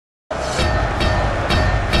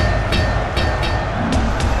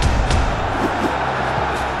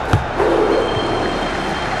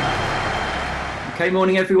Okay,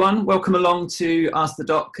 morning everyone. Welcome along to Ask the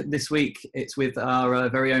Doc this week. It's with our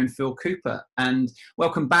very own Phil Cooper, and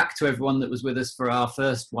welcome back to everyone that was with us for our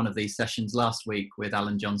first one of these sessions last week with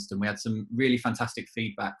Alan Johnston. We had some really fantastic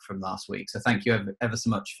feedback from last week, so thank you ever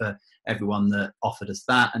so much for everyone that offered us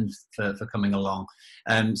that and for coming along.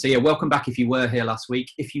 So yeah, welcome back if you were here last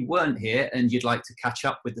week. If you weren't here and you'd like to catch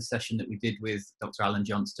up with the session that we did with Dr. Alan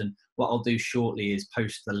Johnston, what I'll do shortly is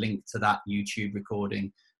post the link to that YouTube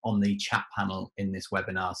recording on the chat panel in this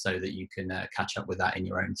webinar so that you can catch up with that in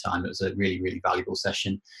your own time. It was a really, really valuable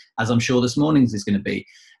session, as I'm sure this morning's is going to be.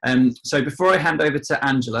 So before I hand over to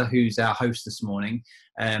Angela, who's our host this morning,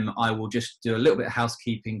 I will just do a little bit of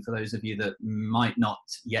housekeeping for those of you that might not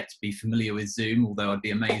yet be familiar with Zoom, although I'd be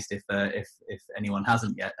amazed if anyone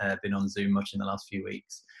hasn't yet been on Zoom much in the last few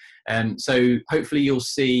weeks. So hopefully you'll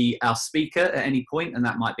see our speaker at any point, and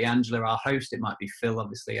that might be Angela, our host. It might be Phil,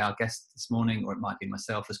 obviously, our guest this morning, or it might be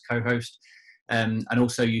myself as co-host. And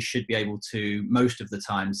also you should be able to, most of the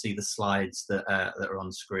time, see the slides that are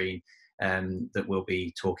on screen that we'll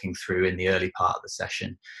be talking through in the early part of the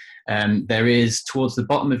session. There is, towards the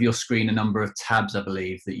bottom of your screen, a number of tabs, I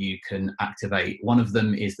believe, that you can activate. One of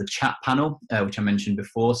them is the chat panel, which I mentioned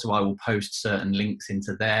before, so I will post certain links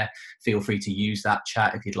into there. Feel free to use that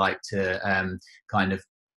chat if you'd like to kind of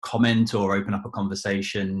comment or open up a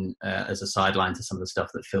conversation as a sideline to some of the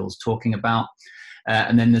stuff that Phil's talking about.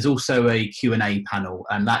 And then there's also a Q&A panel,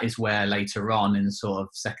 and that is where later on in the sort of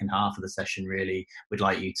second half of the session, really, we'd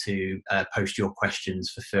like you to post your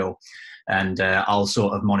questions for Phil. And I'll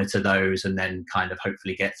sort of monitor those and then kind of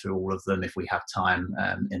hopefully get through all of them if we have time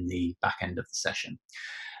in the back end of the session.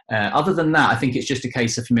 Other than that, I think it's just a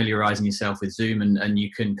case of familiarizing yourself with Zoom, and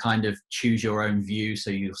you can kind of choose your own view.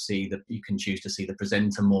 So you'll see that you can choose to see the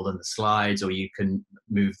presenter more than the slides, or you can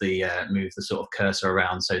move the sort of cursor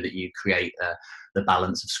around so that you create the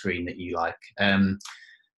balance of screen that you like.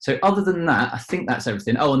 So other than that, I think that's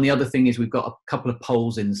everything. Oh, and the other thing is we've got a couple of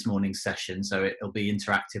polls in this morning's session, so it'll be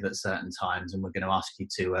interactive at certain times, and we're going to ask you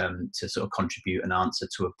to sort of contribute an answer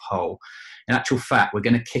to a poll. In actual fact, we're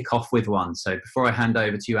going to kick off with one. So before I hand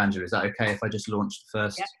over to you, Angela, is that okay if I just launch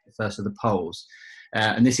the first of the polls?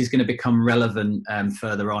 And this is going to become relevant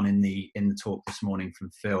further on in the talk this morning from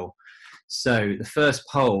Phil. So the first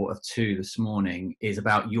poll of 2 this morning is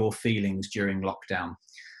about your feelings during lockdown.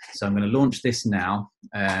 So I'm going to launch this now.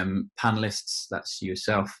 Panelists, that's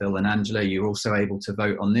yourself, Phil and Angela, you're also able to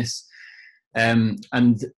vote on this. And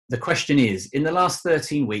the question is, in the last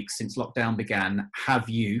 13 weeks since lockdown began, have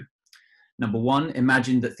you, number 1,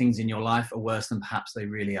 imagined that things in your life are worse than perhaps they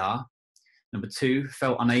really are? Number 2,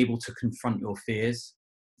 felt unable to confront your fears?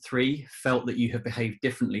 3, felt that you have behaved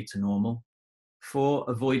differently to normal? 4,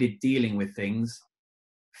 avoided dealing with things?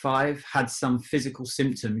 5, had some physical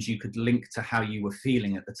symptoms you could link to how you were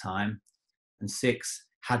feeling at the time? And 6,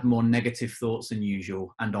 had more negative thoughts than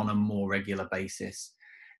usual and on a more regular basis.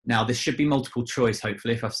 Now, this should be multiple choice,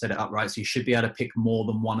 hopefully, if I've set it up right. So you should be able to pick more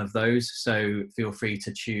than one of those. So feel free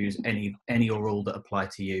to choose any or all that apply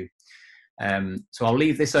to you. So I'll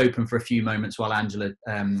leave this open for a few moments while Angela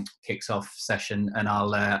kicks off session, and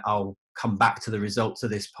I'll come back to the results of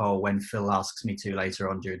this poll when Phil asks me to later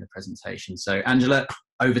on during the presentation. So Angela,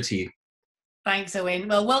 over to you. Thanks, Owen.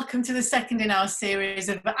 Well, welcome to the second in our series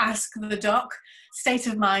of Ask the Doc. State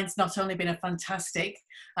of Mind's not only been a fantastic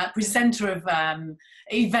presenter of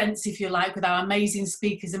events, if you like, with our amazing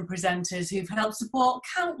speakers and presenters who've helped support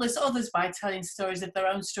countless others by telling stories of their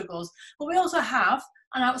own struggles, but we also have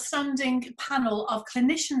an outstanding panel of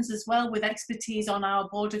clinicians as well with expertise on our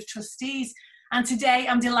board of trustees. And today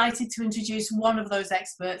I'm delighted to introduce one of those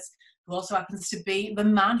experts, who also happens to be the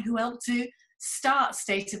man who helped to start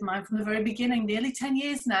State of Mind from the very beginning, nearly 10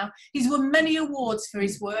 years now. He's won many awards for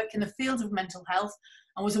his work in the field of mental health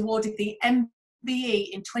and was awarded the MBE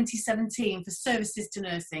in 2017 for services to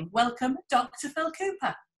nursing. Welcome, Dr. Phil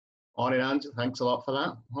Cooper. Morning, Ange. Thanks a lot for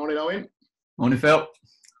that. Morning, Owen. Morning, Phil.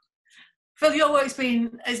 Phil, your work's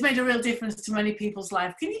made a real difference to many people's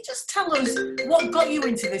life. Can you just tell us what got you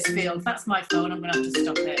into this field? That's my phone. I'm going to have to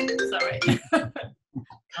stop it. Sorry.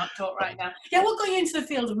 Can't talk right now. Yeah, what got you into the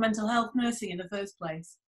field of mental health nursing in the first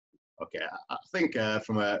place? Okay, I think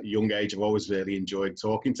from a young age I've always really enjoyed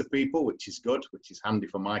talking to people, which is good, which is handy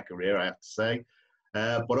for my career, I have to say.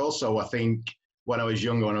 But also I think when I was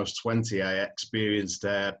younger, when I was 20, I experienced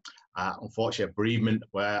unfortunately a bereavement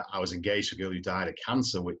where I was engaged to a girl who died of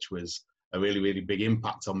cancer, which was a really, really big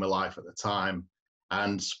impact on my life at the time,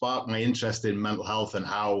 and sparked my interest in mental health and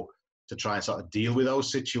how to try and sort of deal with those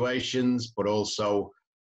situations, but also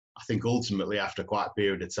I think ultimately after quite a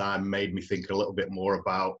period of time made me think a little bit more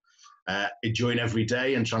about enjoying every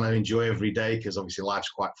day and trying to enjoy every day, because obviously life's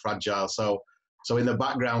quite fragile. So So in the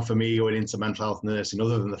background for me going into mental health nursing,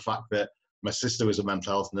 other than the fact that my sister was a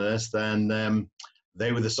mental health nurse, then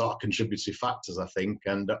they were the sort of contributory factors, I think,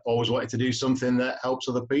 and always wanted to do something that helps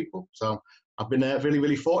other people. So I've been really,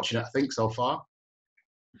 really fortunate, I think, so far.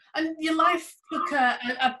 And your life took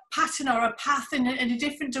a pattern or a path in a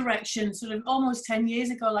different direction, sort of almost 10 years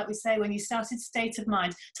ago, like we say, when you started State of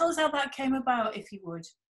Mind. Tell us how that came about, if you would.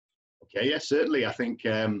 Okay, yeah, certainly. I think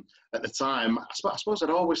at the time, I suppose I'd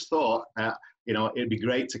always thought, it'd be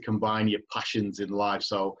great to combine your passions in life.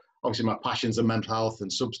 So obviously my passions are mental health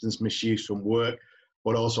and substance misuse from work,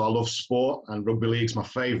 but also I love sport, and rugby league's my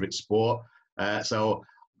favourite sport. So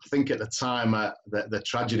I think at the time, the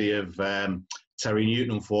tragedy of Terry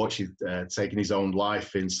Newton, unfortunately, taking his own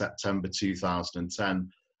life in September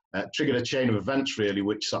 2010, triggered a chain of events, really,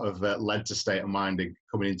 which sort of led to State of Mind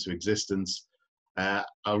coming into existence. I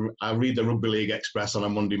read the Rugby League Express on a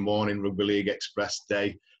Monday morning, Rugby League Express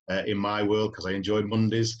day in my world, because I enjoyed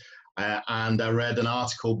Mondays. And I read an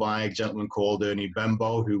article by a gentleman called Ernie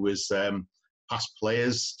Bembo, who was past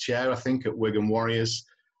players chair, I think, at Wigan Warriors,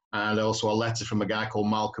 and also a letter from a guy called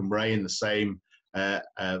Malcolm Ray in the same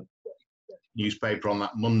newspaper on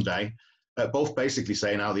that Monday, both basically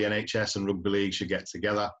saying how the NHS and Rugby League should get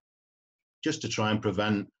together just to try and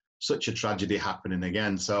prevent such a tragedy happening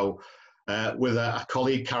again. So with a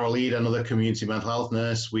colleague, Carol Eade, another community mental health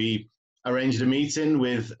nurse, we arranged a meeting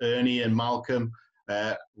with Ernie and Malcolm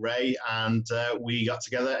Ray, and we got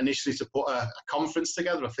together initially to put a conference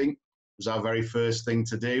together. I think was our very first thing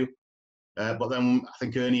to do. But then I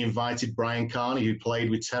think Ernie invited Brian Carney, who played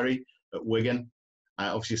with Terry at Wigan,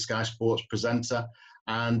 obviously a Sky Sports presenter,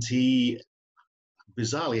 and he,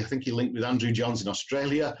 bizarrely, I think he linked with Andrew Johns in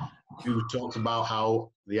Australia, who talked about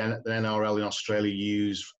how the NRL in Australia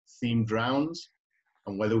use themed rounds,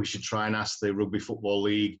 and whether we should try and ask the Rugby Football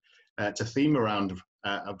League to theme around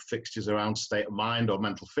fixtures around state of mind or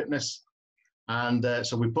mental fitness. And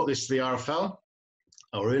so we put this to the RFL,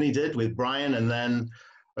 or Ernie did, with Brian, and then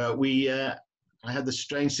I had the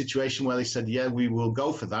strange situation where they said, yeah, we will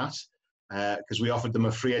go for that, because we offered them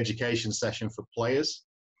a free education session for players.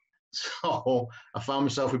 So I found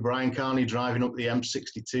myself with Brian Carney driving up the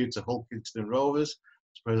M62 to Hull Kingston Rovers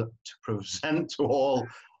to present to all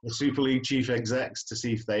the Super League chief execs to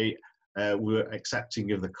see if they were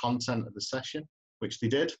accepting of the content of the session, which they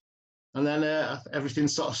did. And then everything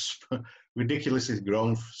sort of ridiculously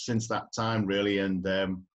grown since that time, really, and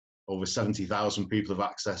over 70,000 people have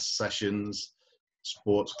accessed sessions,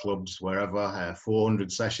 sports clubs, wherever, 400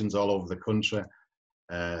 sessions all over the country,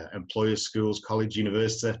 employers, schools, college,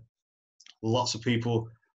 university. Lots of people,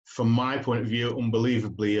 from my point of view,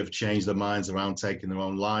 unbelievably have changed their minds around taking their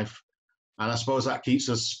own life. And I suppose that keeps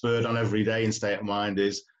us spurred on every day in State of Mind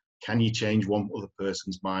is, can you change one other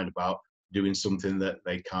person's mind about doing something that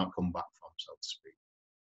they can't come back from, so to speak?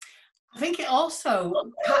 I think it also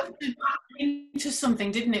tapped into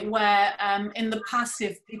something, didn't it, where in the past,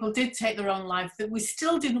 if people did take their own life, that we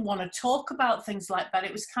still didn't want to talk about things like that.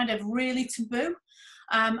 It was kind of really taboo.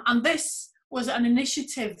 And this was an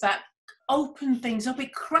initiative that opened things up.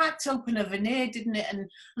 It cracked open a veneer, didn't it, and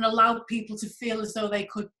allowed people to feel as though they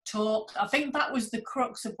could talk. I think that was the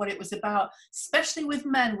crux of what it was about, especially with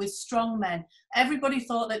men, with strong men. Everybody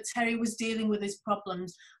thought that Terry was dealing with his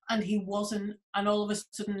problems, and he wasn't. And all of a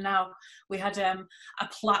sudden now we had a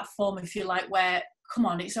platform, if you like, where, come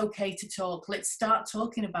on, it's okay to talk. Let's start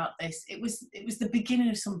talking about this. It was the beginning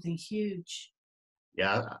of something huge.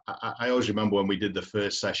 Yeah, I always remember when we did the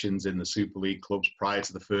first sessions in the Super League clubs prior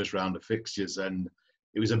to the first round of fixtures, and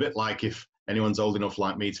it was a bit like, if anyone's old enough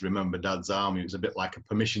like me to remember Dad's Army, it was a bit like a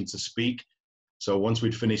permission to speak. So once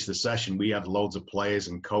we'd finished the session, we had loads of players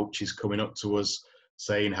and coaches coming up to us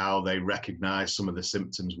saying how they recognised some of the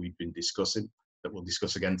symptoms we've been discussing, that we'll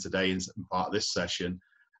discuss again today in part of this session,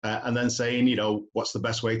 and then saying, you know, what's the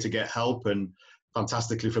best way to get help. And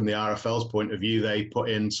fantastically, from the RFL's point of view, they put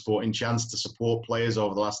in Sporting Chance to support players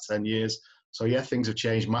over the last 10 years. So yeah, things have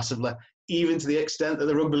changed massively, even to the extent that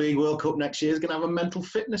the Rugby League World Cup next year is going to have a mental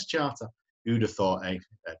fitness charter. Who'd have thought, 10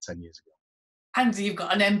 years ago? And you've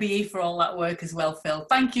got an MBE for all that work as well, Phil.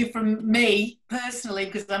 Thank you from me personally,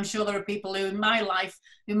 because I'm sure there are people who in my life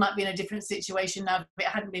who might be in a different situation now if it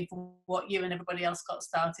hadn't been for what you and everybody else got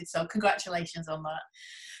started. So congratulations on that.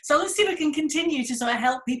 So let's see if we can continue to sort of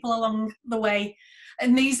help people along the way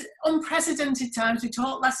in these unprecedented times. We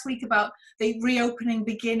talked last week about the reopening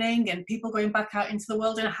beginning and people going back out into the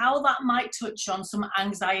world and how that might touch on some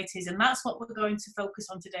anxieties. And that's what we're going to focus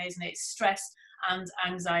on today, isn't it? Stress and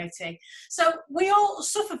anxiety. So we all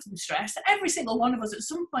suffer from stress, every single one of us at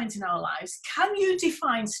some point in our lives. Can you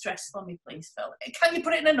define stress for me, please, Phil? Can you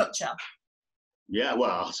put it in a nutshell? Yeah,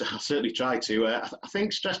 well, I'll certainly try to. I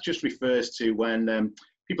think stress just refers to when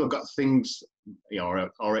people have got things,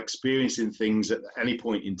 or experiencing things at any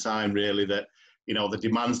point in time, really, that, the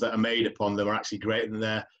demands that are made upon them are actually greater than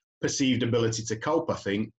their perceived ability to cope. I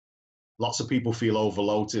think lots of people feel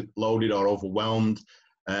loaded or overwhelmed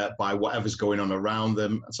by whatever's going on around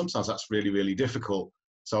them. And sometimes that's really, really difficult.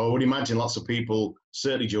 So I would imagine lots of people,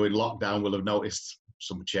 certainly during lockdown, will have noticed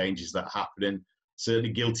some changes that are happening.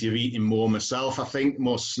 Certainly guilty of eating more myself, I think,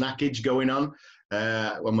 more snackage going on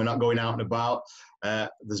when we're not going out and about.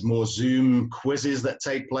 There's more Zoom quizzes that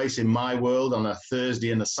take place in my world on a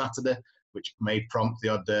Thursday and a Saturday, which may prompt the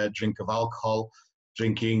odd drink of alcohol,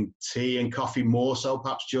 drinking tea and coffee more so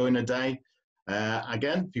perhaps during the day.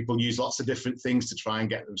 Again, people use lots of different things to try and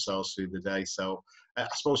get themselves through the day. So I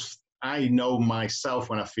suppose I know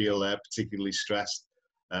myself when I feel particularly stressed,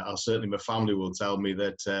 or certainly my family will tell me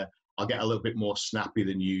that I'll get a little bit more snappy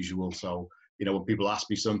than usual. So, when people ask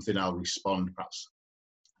me something, I'll respond perhaps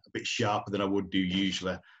a bit sharper than I would do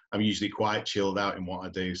usually. I'm usually quite chilled out in what I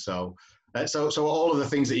do. So all of the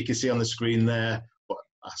things that you can see on the screen there, but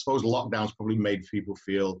I suppose lockdown's probably made people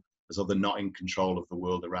feel as though they're not in control of the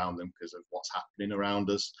world around them because of what's happening around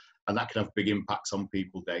us. And that can have big impacts on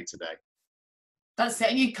people day to day. That's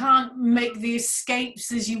it. And you can't make the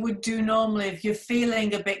escapes as you would do normally if you're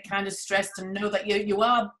feeling a bit kind of stressed and know that you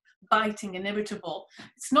are biting and irritable.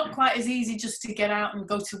 It's not quite as easy just to get out and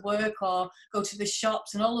go to work or go to the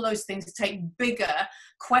shops, and all of those things take bigger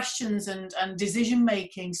questions and decision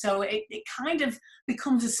making. So it kind of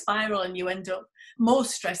becomes a spiral and you end up more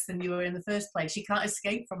stressed than you were in the first place. You can't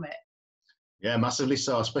escape from it. Yeah, massively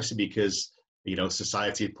so, especially because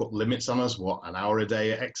society had put limits on us, an hour a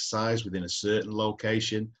day exercise within a certain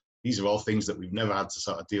location. These are all things that we've never had to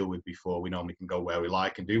sort of deal with before. We normally can go where we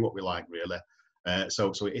like and do what we like, really.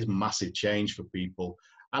 So it is massive change for people.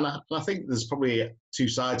 And I think there's probably two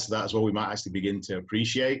sides to that as well. We might actually begin to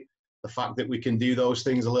appreciate the fact that we can do those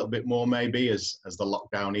things a little bit more maybe as the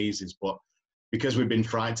lockdown eases. But because we've been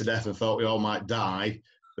frightened to death and thought we all might die,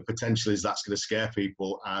 the potential is that's going to scare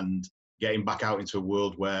people, and getting back out into a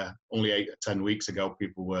world where only 8 or 10 weeks ago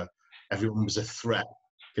everyone was a threat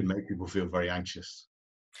can make people feel very anxious.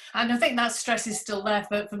 And I think that stress is still there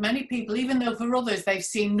for many people, even though for others they've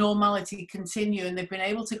seen normality continue and they've been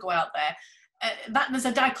able to go out there. There's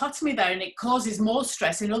a dichotomy there, and it causes more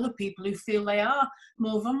stress in other people who feel they are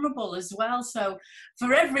more vulnerable as well. So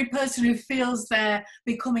for every person who feels they're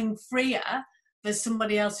becoming freer, there's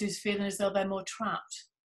somebody else who's feeling as though they're more trapped.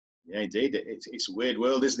 Yeah, indeed. It's a weird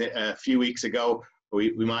world, isn't it? A few weeks ago,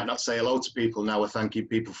 we might not say hello to people. Now we're thanking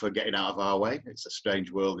people for getting out of our way. It's a strange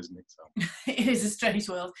world, isn't it? So. It is a strange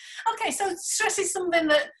world. Okay, so stress is something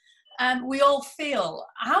that we all feel.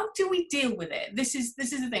 How do we deal with it? This is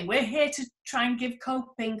the thing. We're here to try and give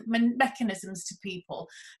coping mechanisms to people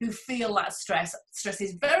who feel that stress. Stress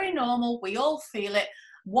is very normal. We all feel it.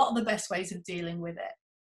 What are the best ways of dealing with it?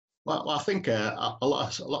 Well, I think a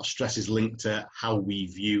lot of stress is linked to how we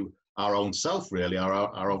view our own self, really,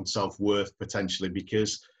 our own self-worth potentially,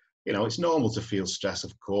 because, it's normal to feel stress,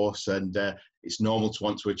 of course, and it's normal to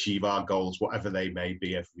want to achieve our goals, whatever they may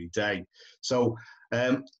be, every day. So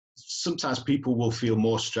sometimes people will feel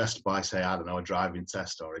more stressed by, say, I don't know, a driving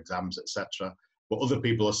test or exams, etc. But other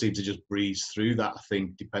people will seem to just breeze through that, I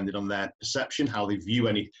think, depending on their perception, how they view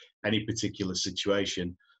any particular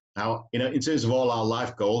situation. Now, in terms of all our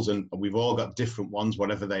life goals, and we've all got different ones,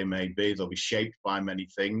 whatever they may be, they'll be shaped by many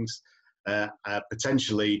things.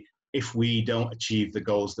 Potentially, if we don't achieve the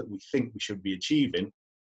goals that we think we should be achieving,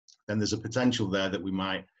 then there's a potential there that we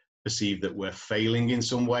might perceive that we're failing in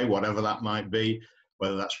some way, whatever that might be,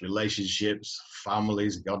 whether that's relationships,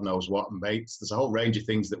 families, God knows what, mates. There's a whole range of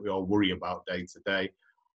things that we all worry about day to day.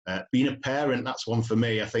 Being a parent, that's one for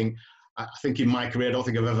me. I think in my career, I don't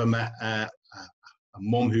think I've ever met a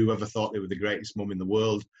mum who ever thought they were the greatest mum in the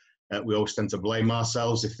world. We always tend to blame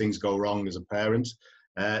ourselves if things go wrong as a parent.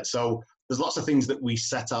 So there's lots of things that we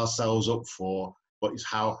set ourselves up for, but it's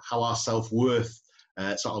how our self-worth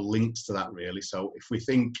sort of links to that, really. So if we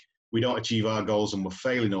think we don't achieve our goals and we're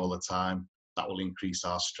failing all the time, that will increase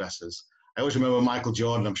our stresses. I always remember Michael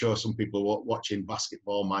Jordan. I'm sure some people are watching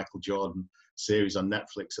basketball Michael Jordan series on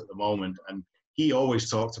Netflix at the moment, and he always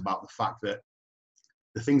talked about the fact that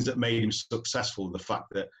the things that made him successful, the fact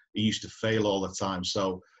that he used to fail all the time.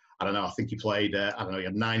 So, I don't know, I think he played, he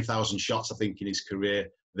had 9,000 shots, I think, in his career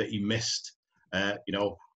that he missed.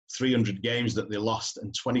 300 games that they lost,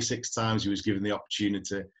 and 26 times he was given the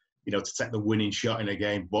opportunity to take the winning shot in a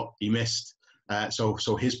game, but he missed. So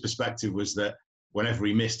his perspective was that whenever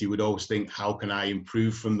he missed, he would always think, how can I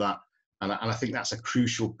improve from that? And I think that's a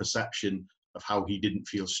crucial perception of how he didn't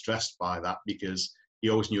feel stressed by that, because he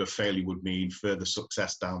always knew a failure would mean further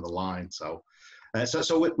success down the line. So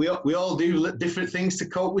we all do different things to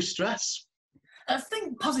cope with stress. I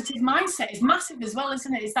think positive mindset is massive as well,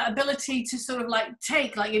 isn't it? It's that ability to sort of like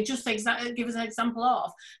take, like you just give us an example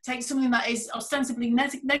of, take something that is ostensibly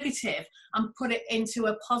negative and put it into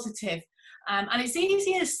a positive. And it's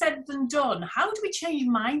easier said than done. How do we change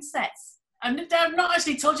mindsets? And I've not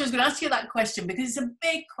actually told you I was going to ask you that question, because it's a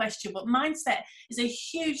big question, but mindset is a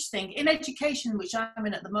huge thing in education, which I'm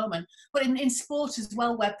in at the moment, but in sport as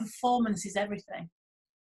well, where performance is everything.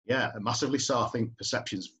 Yeah, massively so. I think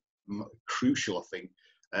perception's crucial. I think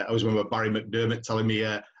I always remember Barry McDermott telling me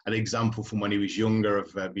an example from when he was younger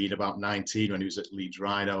of being about 19 when he was at Leeds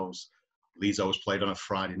Rhinos. Leeds always played on a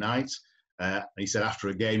Friday night, and he said after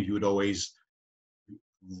a game he would always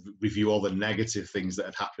review all the negative things that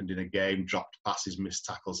had happened in a game, dropped passes, missed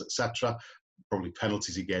tackles, etc. Probably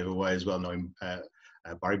penalties he gave away as well, knowing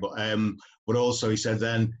Barry. But also he said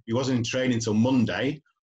then he wasn't in training until Monday.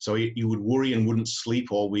 So he would worry and wouldn't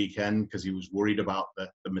sleep all weekend because he was worried about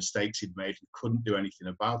the mistakes he'd made and couldn't do anything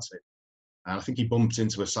about it. And I think he bumped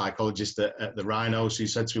into a psychologist at the Rhinos who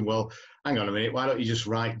said to him, well, hang on a minute, why don't you just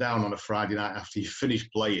write down on a Friday night after you finish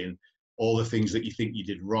playing all the things that you think you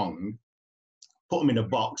did wrong, put them in a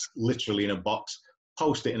box, literally in a box,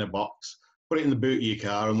 post it in a box, put it in the boot of your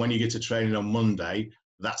car, and when you get to training on Monday,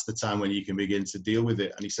 that's the time when you can begin to deal with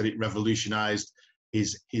it. And he said it revolutionised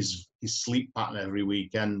his sleep pattern every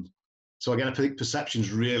weekend. So again, I think perception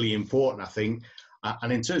is really important, I think.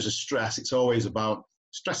 And in terms of stress,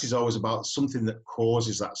 stress is always about something that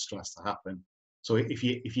causes that stress to happen. So if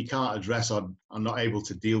you can't address or are not able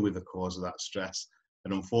to deal with the cause of that stress,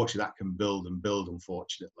 then unfortunately that can build and build,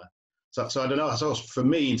 unfortunately. So I don't know. So for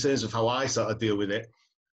me, in terms of how I sort of deal with it,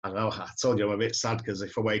 I don't know, I told you I'm a bit sad because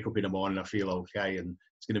if I wake up in the morning, I feel okay and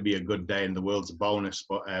it's going to be a good day and the world's a bonus.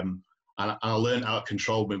 But and I learned how to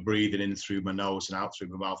control my breathing in through my nose and out through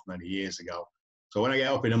my mouth many years ago. So when I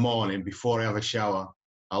get up in the morning, before I have a shower,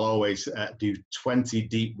 I'll always do 20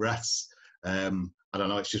 deep breaths. I don't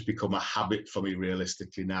know, it's just become a habit for me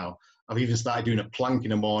realistically now. I've even started doing a plank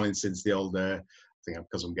in the morning since the old, I think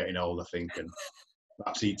because I'm getting old, I think, and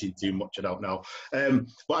perhaps eating too much, I don't know.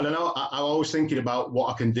 But I don't know, I'm always thinking about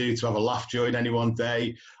what I can do to have a laugh during any one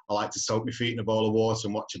day. I like to soak my feet in a bowl of water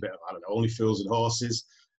and watch a bit of, I don't know, Only Fools and Horses.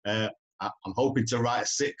 I'm hoping to write a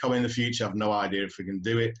sitcom in the future. I have no idea if we can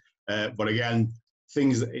do it. But again,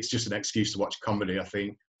 it's just an excuse to watch comedy, I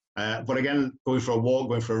think. But again, going for a walk,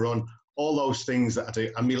 going for a run, all those things that I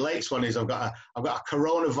do. And my latest one is I've got a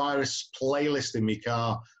coronavirus playlist in my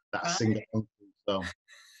car that I sing along to. So.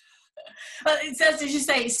 Well, it says, as you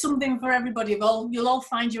say, it's something for everybody. You'll all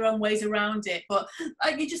find your own ways around it. But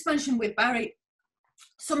like you just mentioned with Barry,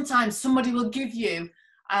 sometimes somebody will give you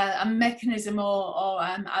a mechanism or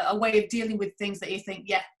a way of dealing with things that you think,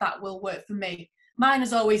 yeah, that will work for me. Mine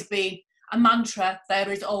has always been a mantra, there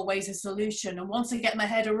is always a solution. And once I get my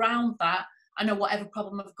head around that, I know whatever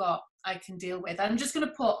problem I've got, I can deal with. I'm just going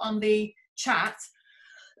to put on the chat,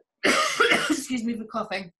 excuse me for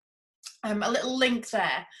coughing, a little link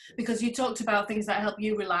there, because you talked about things that help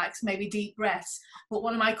you relax, maybe deep breaths. But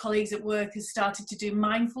one of my colleagues at work has started to do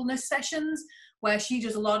mindfulness sessions where she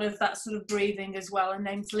does a lot of that sort of breathing as well. Her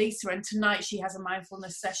name's Lisa, and tonight she has a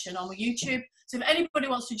mindfulness session on YouTube. So if anybody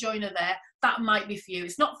wants to join her there, that might be for you.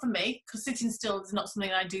 It's not for me, because sitting still is not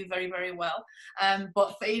something I do very, very well.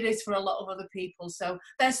 But it is for a lot of other people. So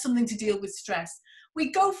there's something to deal with stress.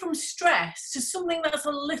 We go from stress to something that's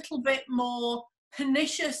a little bit more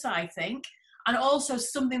pernicious, I think, and also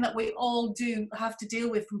something that we all do have to deal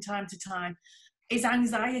with from time to time, is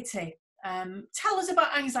anxiety. Tell us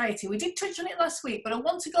about anxiety. We did touch on it last week, but I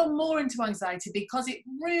want to go more into anxiety because it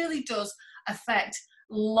really does affect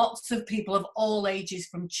lots of people of all ages,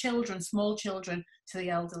 from children, small children, to the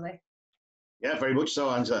elderly. Yeah, very much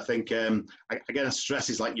so, Angela. I think, again, stress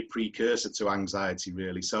is like your precursor to anxiety,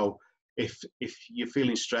 really. So if you're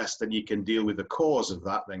feeling stressed and you can deal with the cause of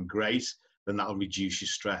that, then great, then that'll reduce your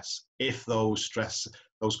stress. If those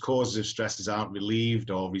causes of stresses aren't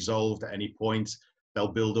relieved or resolved at any point, they'll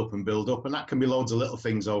build up, and that can be loads of little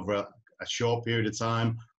things over a short period of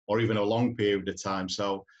time or even a long period of time.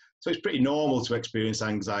 So it's pretty normal to experience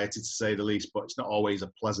anxiety, to say the least, but it's not always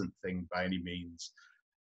a pleasant thing by any means.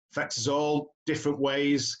 It affects us all different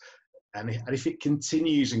ways, and if it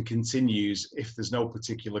continues and continues, if there's no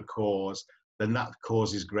particular cause, then that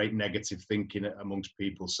causes great negative thinking amongst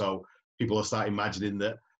people. So people will start imagining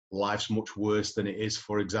that life's much worse than it is,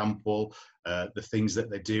 for example. The things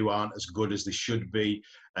that they do aren't as good as they should be.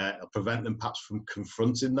 It'll prevent them perhaps from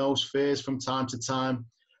confronting those fears from time to time.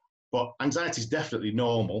 But anxiety is definitely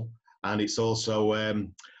normal. and it's also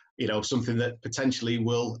something that potentially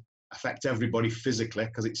will affect everybody physically,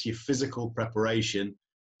 because it's your physical preparation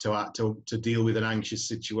to deal with an anxious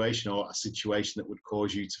situation or a situation that would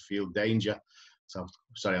cause you to feel danger. So,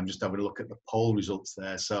 sorry, I'm just having a look at the poll results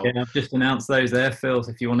there. So, yeah, I've just announced those there, Phil.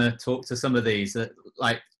 If you want to talk to some of these,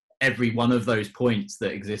 like every one of those points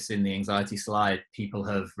that exists in the anxiety slide, people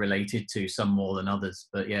have related to, some more than others.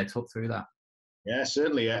 But yeah, talk through that. Yeah,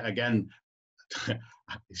 certainly. Again,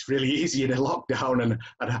 it's really easy in a lockdown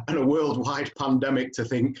and a worldwide pandemic to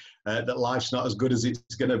think that life's not as good as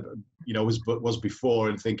it's going to, was before,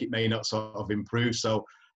 and think it may not sort of improve. So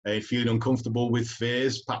feeling uncomfortable with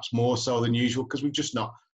fears, perhaps more so than usual, because we've just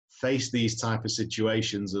not faced these type of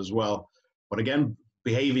situations as well. But again,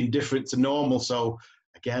 behaving different to normal. So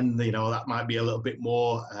again, that might be a little bit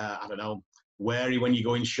more, wary when you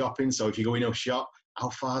go in shopping. So if you go in a shop, how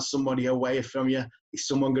far is somebody away from you? Is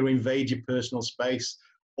someone going to invade your personal space?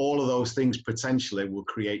 All of those things potentially will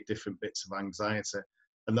create different bits of anxiety.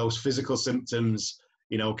 And those physical symptoms,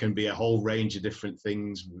 can be a whole range of different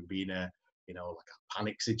things. We've been like a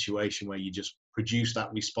panic situation where you just produce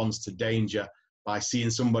that response to danger by seeing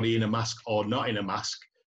somebody in a mask or not in a mask,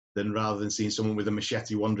 than rather than seeing someone with a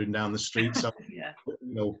machete wandering down the street. So, Yeah.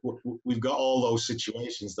 We've got all those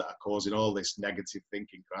situations that are causing all this negative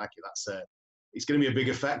thinking. Crikey, it's going to be a big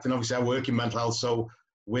effect. And obviously I work in mental health, so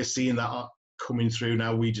we're seeing that coming through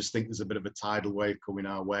now. We just think there's a bit of a tidal wave coming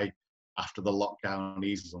our way after the lockdown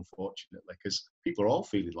eases, unfortunately, because people are all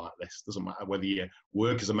feeling like this. Doesn't matter whether you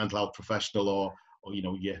work as a mental health professional or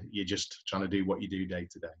you're just trying to do what you do day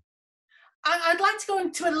to day. I'd like to go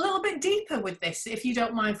into a little bit deeper with this, if you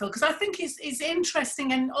don't mind, Phil, because I think it's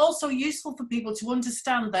interesting and also useful for people to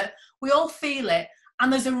understand that we all feel it,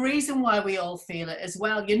 and there's a reason why we all feel it as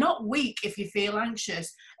well. You're not weak if you feel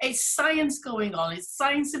anxious. It's science going on. It's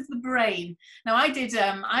science of the brain. Now, I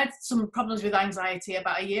had some problems with anxiety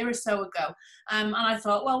about a year or so ago, and I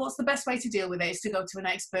thought, well, what's the best way to deal with it? Is to go to an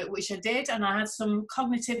expert, which I did, and I had some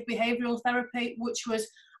cognitive behavioural therapy, which was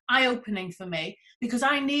eye-opening for me, because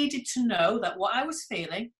I needed to know that what I was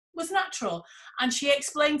feeling was natural. And she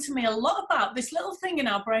explained to me a lot about this little thing in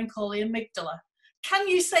our brain called the amygdala. Can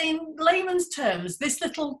you say in layman's terms, this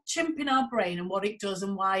little chimp in our brain and what it does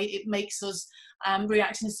and why it makes us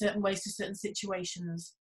react in certain ways to certain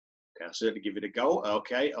situations? Okay, I'll certainly give it a go.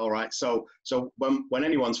 Okay, all right. So when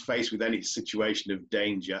anyone's faced with any situation of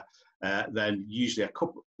danger, then usually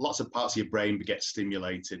lots of parts of your brain get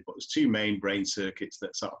stimulated, but there's two main brain circuits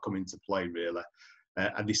that sort of come into play, really.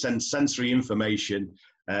 And they send sensory information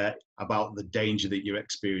about the danger that you're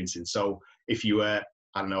experiencing. So if you were,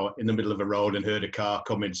 in the middle of a road and heard a car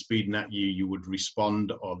coming, speeding at you, you would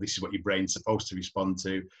respond, or this is what your brain's supposed to respond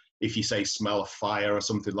to. If you say smell a fire or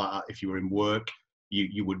something like that, if you were in work,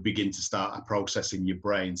 you would begin to start a process in your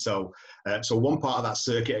brain. So one part of that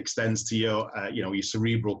circuit extends to your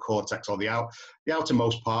cerebral cortex, or the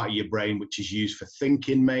outermost part of your brain, which is used for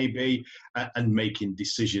thinking maybe and making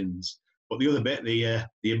decisions. But the other bit, the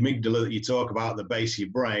amygdala that you talk about at the base of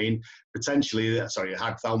your brain, potentially, the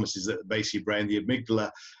hypothalamus is at the base of your brain. The amygdala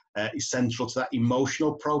is central to that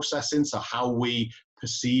emotional processing, so how we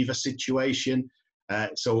perceive a situation.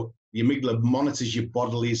 So the amygdala monitors your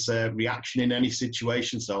body's reaction in any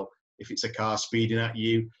situation. So if it's a car speeding at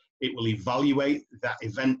you, it will evaluate that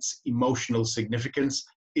event's emotional significance.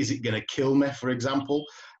 Is it going to kill me, for example?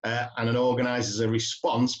 And it organises a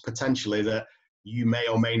response, potentially, that you may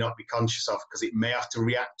or may not be conscious of, because it may have to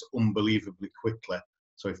react unbelievably quickly.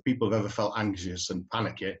 So if people have ever felt anxious and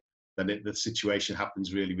panicky, then the situation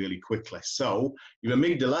happens really, really quickly. So your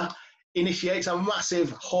amygdala initiates a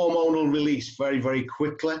massive hormonal release very, very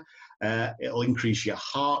quickly. It'll increase your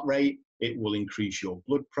heart rate, it will increase your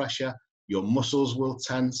blood pressure, your muscles will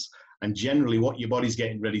tense, and generally what your body's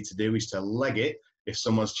getting ready to do is to leg it. If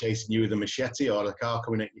someone's chasing you with a machete or a car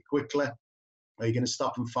coming at you quickly, are you going to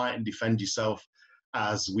stop and fight and defend yourself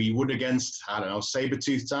as we would against,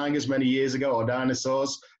 saber-toothed tigers many years ago, or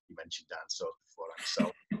dinosaurs? You mentioned dinosaurs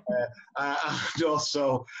before, and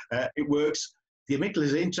also it works. The amygdala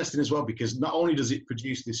is interesting as well, because not only does it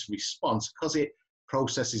produce this response, because it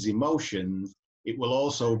processes emotions, it will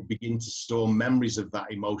also begin to store memories of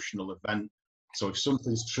that emotional event. So if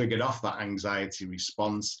something's triggered off that anxiety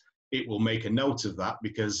response, it will make a note of that,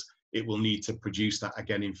 because it will need to produce that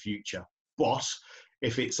again in future. But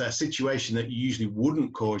if it's a situation that usually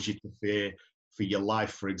wouldn't cause you to fear for your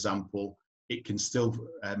life, for example, it can still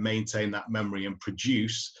maintain that memory and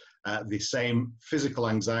produce the same physical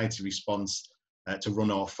anxiety response to run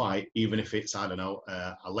or fight, even if it's, a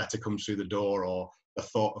letter comes through the door or the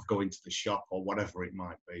thought of going to the shop or whatever it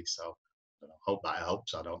might be. So Hope that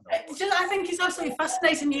helps. I don't know. I think it's absolutely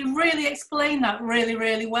fascinating. You really explain that really,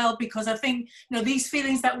 really well, because I think, these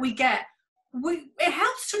feelings that we get, it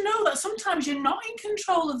helps to know that sometimes you're not in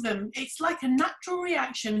control of them. It's like a natural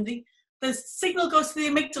reaction. The signal goes to the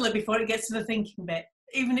amygdala before it gets to the thinking bit.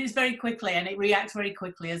 Even it's very quickly, and it reacts very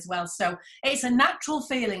quickly as well. So it's a natural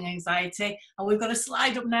feeling, anxiety. And we've got a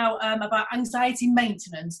slide up now about anxiety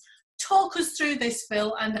maintenance. Talk us through this,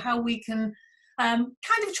 Phil, and how we can kind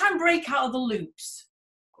of try and break out of the loops.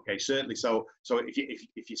 Okay, certainly. So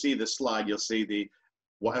if you see the slide, you'll see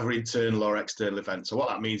whatever internal or external event. So what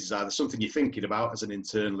that means is either something you're thinking about as an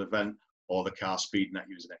internal event, or the car speeding at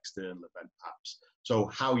you as an external event, perhaps. So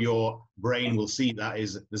how your brain will see that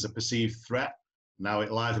is there's a perceived threat. Now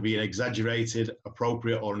it'll either be an exaggerated,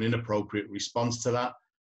 appropriate, or an inappropriate response to that.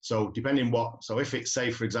 So depending so if it's,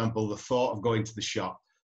 say, for example, the thought of going to the shop.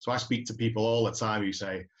 So I speak to people all the time who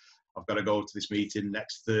say, I've got to go to this meeting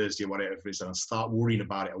next Thursday or whatever it is, and I start worrying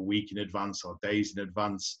about it a week in advance or days in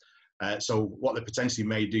advance. So what they potentially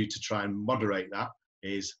may do to try and moderate that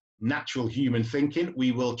is natural human thinking.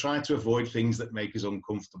 We will try to avoid things that make us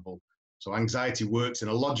uncomfortable. So anxiety works in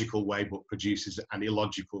a logical way, but produces an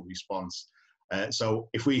illogical response. So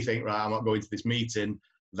if we think, right, I'm not going to this meeting,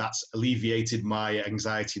 that's alleviated my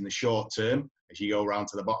anxiety in the short term, as you go around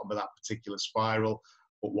to the bottom of that particular spiral.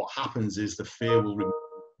 But what happens is the fear will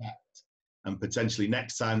remain, and potentially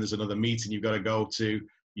next time there's another meeting you've got to go to,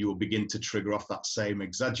 you will begin to trigger off that same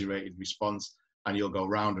exaggerated response, and you'll go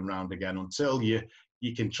round and round again until you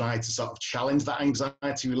can try to sort of challenge that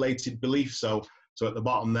anxiety-related belief. So at the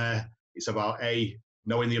bottom there, it's about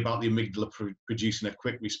knowing about the amygdala producing a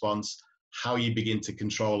quick response, how you begin to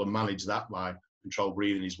control and manage that by controlled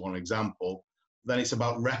breathing is one example. Then it's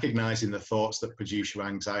about recognizing the thoughts that produce your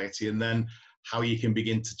anxiety, and then how you can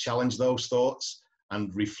begin to challenge those thoughts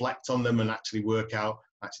and reflect on them and actually work out,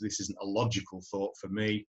 actually, this isn't a logical thought for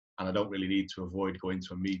me, and I don't really need to avoid going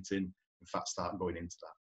to a meeting. In fact, start going into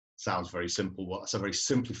that. Sounds very simple, but that's a very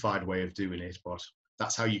simplified way of doing it, but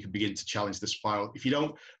that's how you can begin to challenge the spiral. If you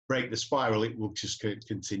don't break the spiral, it will just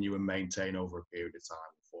continue and maintain over a period of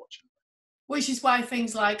time, unfortunately. Which is why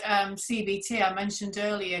things like CBT, I mentioned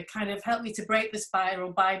earlier, kind of help you to break the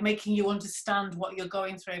spiral by making you understand what you're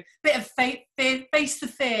going through. Bit of face the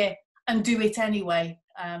fear and do it anyway.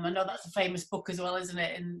 I know that's a famous book as well, isn't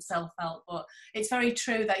it, in self-help, but it's very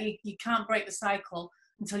true that you can't break the cycle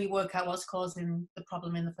until you work out what's causing the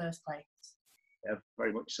problem in the first place. Yeah,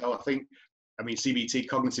 very much so. CBT,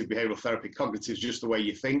 cognitive behavioural therapy, cognitive is just the way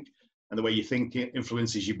you think, and the way you think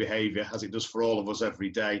influences your behaviour, as it does for all of us every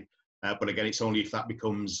day. But again, it's only if that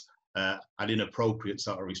becomes an inappropriate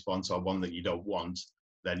sort of response, or one that you don't want,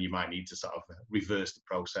 then you might need to sort of reverse the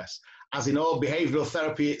process. As in all behavioural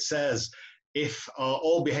therapy, it says, if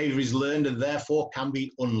all behaviour is learned and therefore can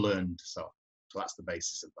be unlearned. So that's the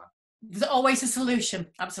basis of that. There's always a solution,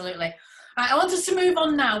 absolutely. I want us to move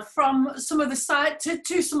on now from some of the side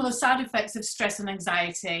to some of the side effects of stress and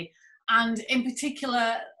anxiety, and in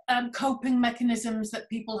particular coping mechanisms that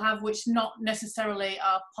people have which not necessarily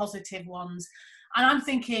are positive ones. And I'm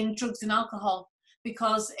thinking drugs and alcohol,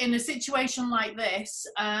 because in a situation like this,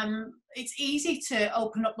 it's easy to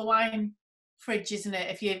open up the wine fridge, isn't it,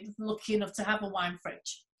 if you're lucky enough to have a wine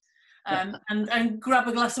fridge, and grab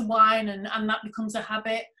a glass of wine, and that becomes a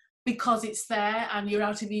habit because it's there and you're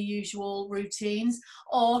out of your usual routines.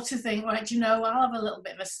 Or to think, right, I'll have a little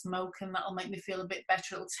bit of a smoke and that'll make me feel a bit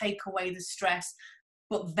better, it'll take away the stress.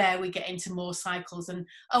 But there we get into more cycles. And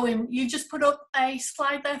Owen, you just put up a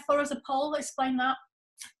slide there for us, a poll. Explain that.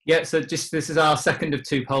 Yeah, so this is our second of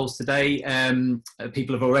two polls today.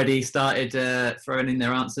 People have already started throwing in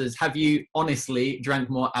their answers. Have you honestly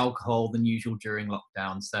drank more alcohol than usual during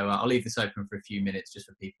lockdown? So I'll leave this open for a few minutes just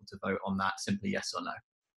for people to vote on that, simply yes or no.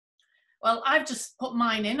 Well, I've just put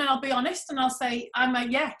mine in, and I'll be honest, and I'll say I'm a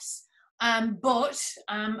yes. But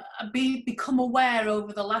I've become aware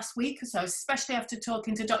over the last week or so, especially after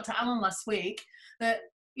talking to Dr. Allen last week, that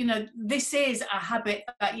this is a habit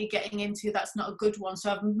that you're getting into that's not a good one.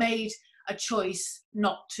 So I've made a choice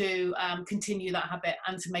not to continue that habit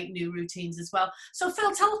and to make new routines as well. So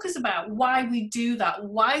Phil, tell us about why we do that,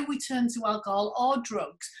 why we turn to alcohol or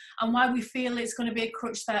drugs, and why we feel it's going to be a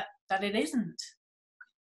crutch that it isn't.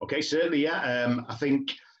 Okay, certainly, yeah. I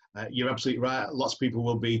think you're absolutely right. Lots of people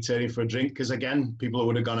will be turning for a drink because, again, people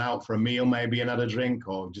would have gone out for a meal maybe and had a drink,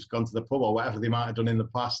 or just gone to the pub or whatever they might have done in the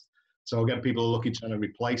past. So again, people are looking trying to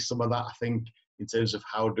replace some of that, I think, in terms of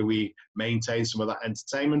how do we maintain some of that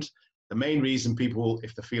entertainment. The main reason people,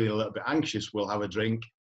 if they're feeling a little bit anxious, will have a drink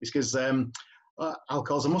is because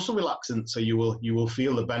alcohol's a muscle relaxant, so you will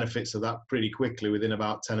feel the benefits of that pretty quickly within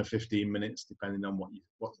about 10 or 15 minutes, depending on what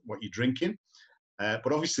you're drinking.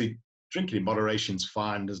 But obviously, drinking in moderation is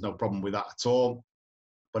fine. There's no problem with that at all.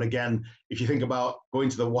 But again, if you think about going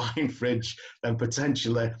to the wine fridge, then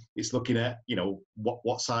potentially it's looking at,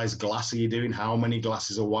 what size glass are you doing? How many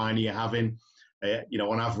glasses of wine are you having?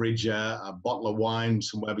 On average, a bottle of wine,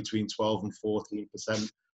 somewhere between 12 and 14%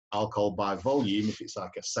 alcohol by volume. If it's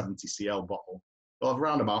like a 70 cl bottle, they'll have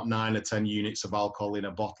around about 9 or 10 units of alcohol in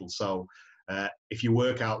a bottle. So if you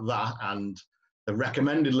work out that, and the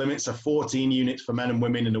recommended limits are 14 units for men and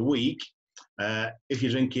women in a week. If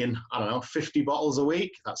you're drinking, 50 bottles a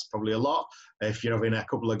week, that's probably a lot. If you're having a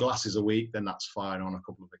couple of glasses a week, then that's fine on a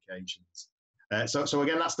couple of occasions. So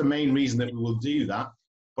again, that's the main reason that we will do that.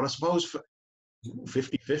 But I suppose for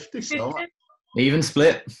 50-50, so even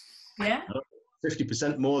split. Yeah.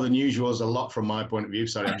 50% more than usual is a lot from my point of view.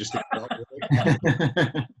 Sorry, I'm just thinking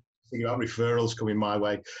about referrals coming my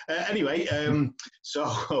way. Anyway,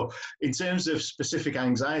 so in terms of specific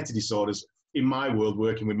anxiety disorders, in my world,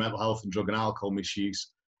 working with mental health and drug and alcohol misuse,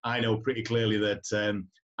 I know pretty clearly that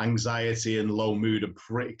anxiety and low mood are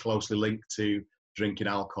pretty closely linked to drinking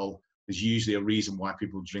alcohol. There's usually a reason why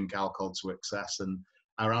people drink alcohol to excess, and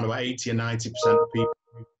around about 80 or 90% of people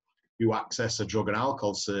who access a drug and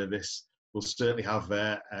alcohol service will certainly have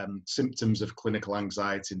symptoms of clinical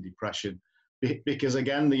anxiety and depression. Because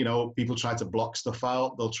again, people try to block stuff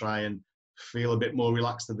out. They'll try and feel a bit more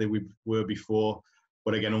relaxed than they were before.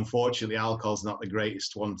 But again, unfortunately, alcohol's not the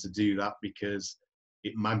greatest one to do that, because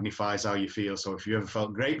it magnifies how you feel. So if you ever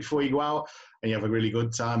felt great before you go out and you have a really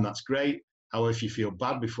good time, that's great. However, if you feel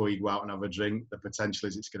bad before you go out and have a drink, the potential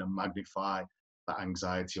is it's going to magnify that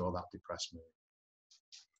anxiety or that depressed mood.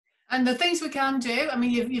 And the things we can do,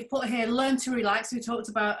 you've put here, learn to relax. We talked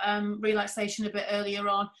about relaxation a bit earlier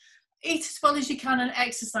on. Eat as well as you can and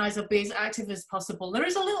exercise, or be as active as possible. There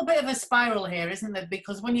is a little bit of a spiral here, isn't there?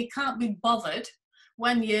 Because when you can't be bothered,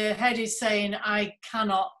 when your head is saying, I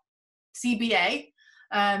cannot, CBA,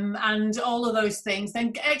 and all of those things,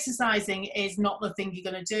 then exercising is not the thing you're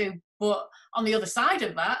going to do. But on the other side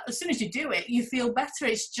of that, as soon as you do it, you feel better.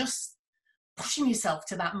 It's just pushing yourself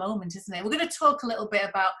to that moment, isn't it? We're going to talk a little bit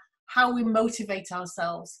about how we motivate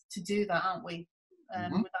ourselves to do that, aren't we?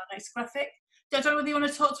 With our next graphic. I don't know whether you want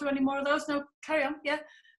to talk through any more of those. No, carry on. Yeah.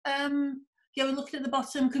 Yeah, we're looking at the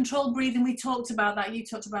bottom, controlled breathing. We talked about that. You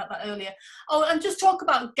talked about that earlier. Oh, and just talk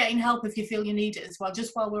about getting help if you feel you need it as well,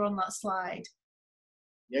 just while we're on that slide.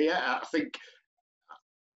 Yeah, I think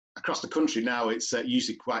across the country now, it's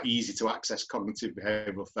usually quite easy to access cognitive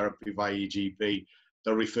behavioural therapy via your GP.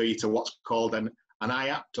 They'll refer you to what's called an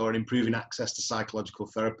IAPT, or an Improving Access to Psychological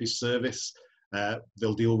Therapy service.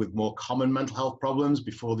 They'll deal with more common mental health problems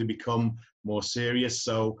before they become more serious.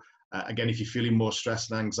 So again, if you're feeling more stress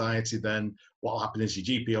and anxiety, then what will happen is your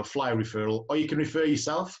GP will fly a referral, or you can refer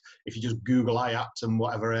yourself. If you just Google IAPT and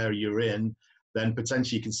whatever area you're in, then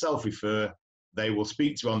potentially you can self-refer. They will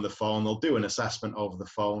speak to you on the phone. They'll do an assessment over the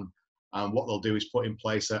phone. And what they'll do is put in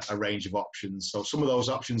place a range of options. So some of those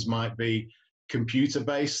options might be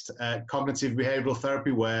computer-based cognitive behavioural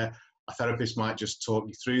therapy, where a therapist might just talk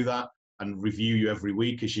you through that and review you every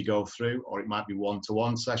week as you go through, or it might be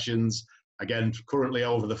one-to-one sessions, again, currently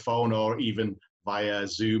over the phone, or even via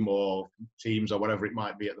Zoom or Teams or whatever it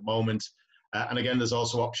might be at the moment. And again, there's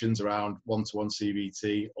also options around one-to-one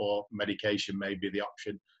CBT, or medication may be the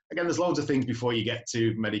option. Again, there's loads of things before you get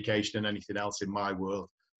to medication and anything else in my world.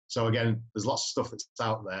 So again, there's lots of stuff that's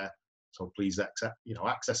out there. So please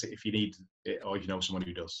access it if you need it, or you know someone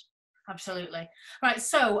who does. Absolutely. Right.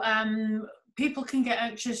 So people can get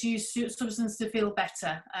anxious, use substance to feel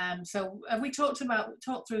better. So have we talked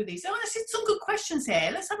through these? Oh, there's some good questions here.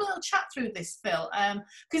 Let's have a little chat through this, Phil,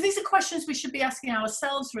 because these are questions we should be asking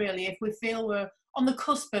ourselves, really, if we feel we're on the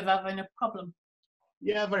cusp of having a problem.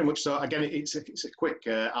 Yeah, very much so. Again, it's a quick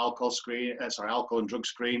alcohol and drug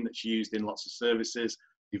screen that's used in lots of services,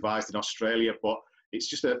 devised in Australia, but it's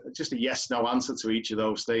just a yes/no answer to each of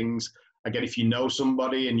those things. Again, if you know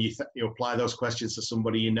somebody and you apply those questions to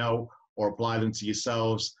somebody you know, or apply them to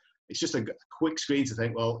yourselves, it's just a quick screen to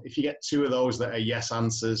think, well, if you get 2 of those that are yes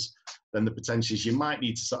answers, then the potential is you might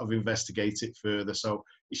need to sort of investigate it further. So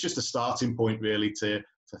it's just a starting point, really, to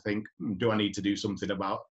think, do I need to do something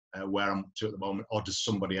about where I'm to at the moment, or does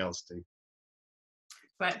somebody else do?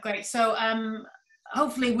 Right, great. So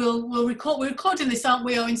hopefully we're recording this, aren't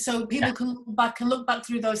we, Owen? So people can look back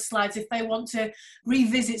through those slides if they want to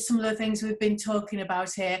revisit some of the things we've been talking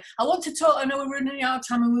about here. I want to talk, I know we're running out of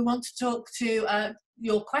time, and we want to talk to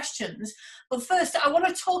your questions. But first, I want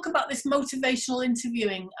to talk about this motivational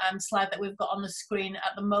interviewing slide that we've got on the screen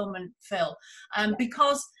at the moment, Phil,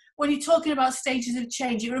 because when you're talking about stages of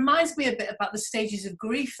change, it reminds me a bit about the stages of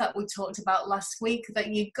grief that we talked about last week, that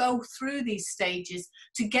you go through these stages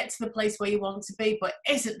to get to the place where you want to be, but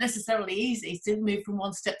it isn't necessarily easy to move from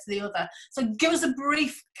one step to the other. So give us a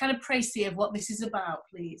brief kind of précis of what this is about,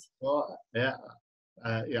 please. Well, yeah,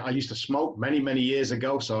 I used to smoke many, many years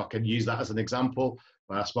ago, so I can use that as an example.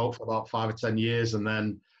 I smoked for about 5 or 10 years, and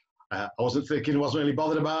then I wasn't really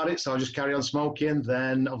bothered about it, so I just carry on smoking.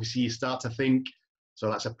 Then obviously you start to think. So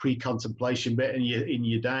that's a pre-contemplation bit in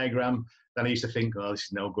your diagram. Then I used to think, oh, this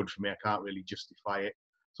is no good for me. I can't really justify it.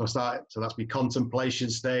 So that's my contemplation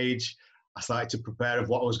stage. I started to prepare of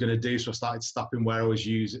what I was going to do. So I started stopping where I was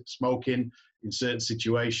smoking in certain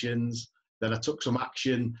situations. Then I took some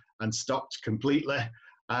action and stopped completely.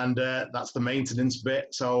 And that's the maintenance bit.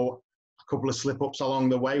 So a couple of slip-ups along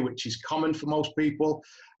the way, which is common for most people.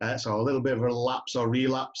 So a little bit of a lapse or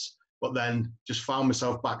relapse. But then just found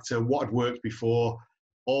myself back to what had worked before,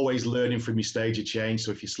 always learning from your stage of change. So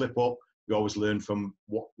if you slip up, you always learn from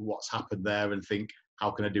what's happened there and think, how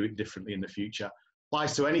can I do it differently in the future?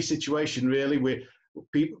 Applies to any situation, really.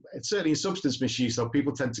 It's certainly in substance misuse, so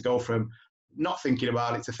people tend to go from not thinking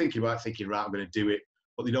about it to thinking about it, thinking, right, I'm going to do it.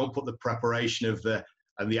 But they don't put the preparation of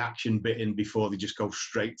the action bit in before they just go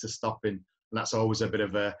straight to stopping. And that's always a bit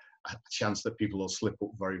of a chance that people will slip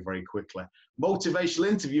up very, very quickly. Motivational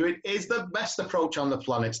interviewing is the best approach on the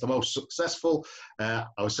planet. It's the most successful. I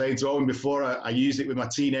was saying to Owen before, I used it with my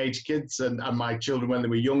teenage kids and my children when they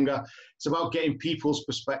were younger. It's about getting people's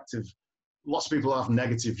perspective. Lots of people have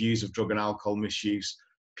negative views of drug and alcohol misuse.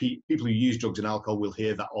 People who use drugs and alcohol will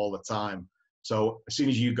hear that all the time. So as soon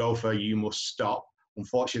as you go for you must stop,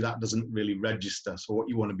 unfortunately that doesn't really register. So what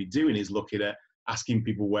you want to be doing is looking at asking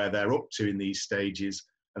people where they're up to in these stages,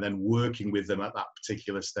 and then working with them at that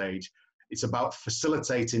particular stage. It's about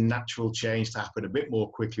facilitating natural change to happen a bit more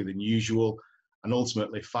quickly than usual. And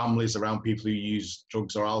ultimately, families around people who use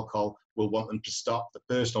drugs or alcohol will want them to stop. The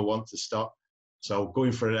person will want to stop. So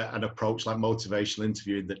going for an approach like motivational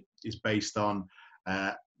interviewing that is based on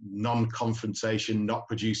non-confrontation, not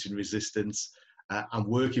producing resistance, and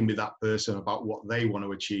working with that person about what they want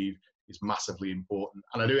to achieve is massively important.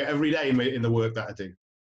 And I do it every day in the work that I do.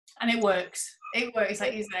 And it works. It works,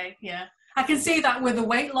 like you say, yeah. I can see that with the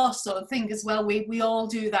weight loss sort of thing as well. We all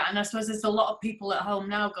do that. And I suppose there's a lot of people at home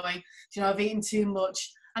now going, I've eaten too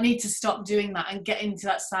much. I need to stop doing that and get into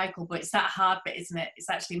that cycle. But it's that hard bit, isn't it? It's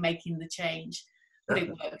actually making the change. But it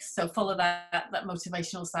works. So follow that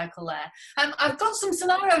motivational cycle there. I've got some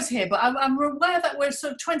scenarios here, but I'm aware that we're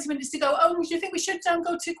sort of 20 minutes to go. Oh, do you think we should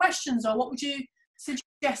go to questions, or what would you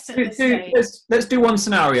suggest at this stage? Let's do one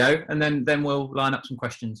scenario, and then we'll line up some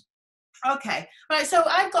questions. Okay, right, so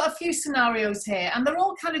I've got a few scenarios here, and they're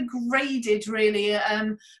all kind of graded, really,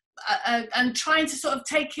 and trying to sort of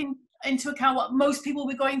take into account what most people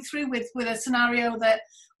will be going through with a scenario that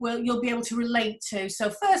you'll be able to relate to.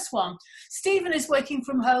 So first one, Stephen is working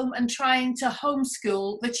from home and trying to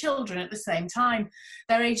homeschool the children at the same time.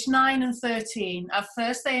 They're aged 9 and 13. At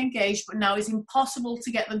first they engaged, but now it's impossible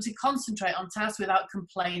to get them to concentrate on tasks without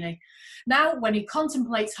complaining. Now, when he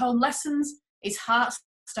contemplates home lessons, his heart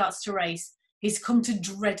starts to race. He's come to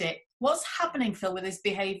dread it. What's happening, Phil, with his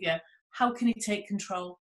behaviour? How can he take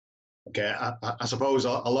control? Okay, I suppose a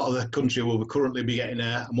lot of the country will currently be getting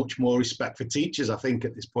a much more respect for teachers, I think,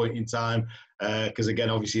 at this point in time, because again,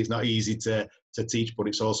 obviously it's not easy to teach, but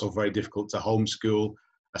it's also very difficult to homeschool,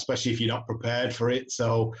 especially if you're not prepared for it.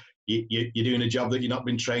 So you're doing a job that you've not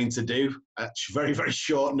been trained to do at very, very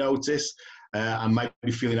short notice, and might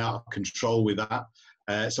be feeling out of control with that.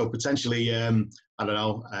 So potentially, I don't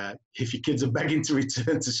know, if your kids are begging to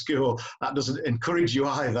return to school, that doesn't encourage you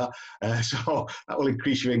either. So that will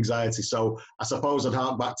increase your anxiety. So I suppose I'd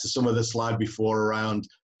hark back to some of the slide before around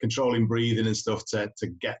controlling breathing and stuff to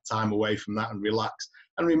get time away from that and relax.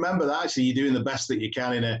 And remember that actually you're doing the best that you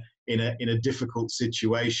can in a difficult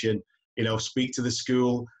situation. Speak to the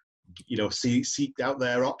school, seek out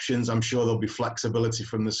their options. I'm sure there'll be flexibility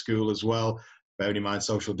from the school as well, bearing in mind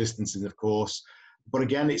social distancing, of course. But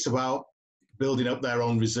again, it's about building up their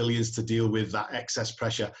own resilience to deal with that excess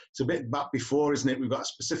pressure. It's a bit back before, isn't it? We've got a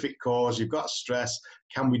specific cause, you've got stress.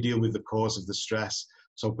 Can we deal with the cause of the stress?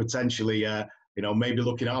 So potentially, maybe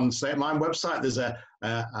looking on the State of Mind website, there's a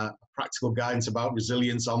practical guidance about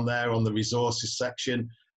resilience on there on the resources section.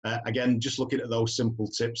 Again, just looking at those simple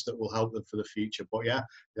tips that will help them for the future. But yeah,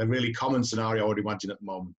 a really common scenario I would imagine at the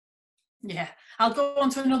moment. Yeah, I'll go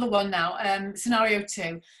on to another one now. Scenario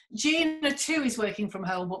 2. Gina too is working from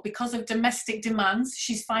home, but because of domestic demands,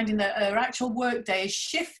 she's finding that her actual work day is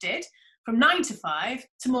shifted from 9 to 5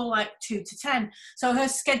 to more like 2 to 10. So her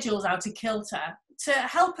schedule's out of kilter. To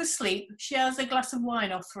help her sleep, she has a glass of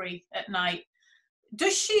wine or 3 at night.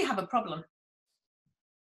 Does she have a problem?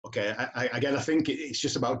 Okay, again, I think it's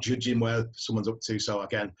just about judging where someone's up to. So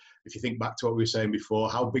again, if you think back to what we were saying before,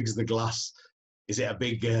 how big's the glass? Is it a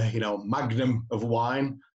big, magnum of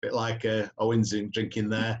wine, a bit like Owen's drinking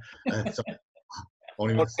there? Okay.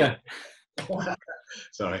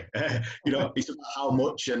 Sorry, it's about how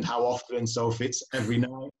much and how often. So if it's every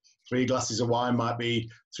night, 3 glasses of wine might be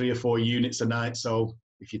 3 or 4 units a night. So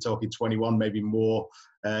if you're talking 21, maybe more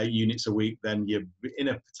units a week, then you're in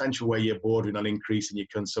a potential where you're bordering on increasing your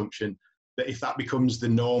consumption. That if that becomes the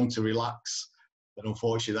norm to relax, then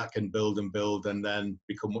unfortunately that can build and then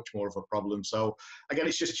become much more of a problem. So again,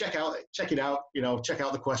 it's just check it out. Check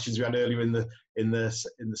out the questions we had earlier in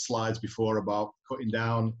the slides before about cutting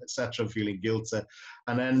down, etc., feeling guilty,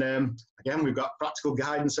 and then again we've got practical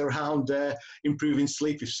guidance around improving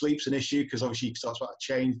sleep if sleep's an issue, because obviously you talk about a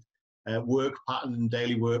changed work pattern and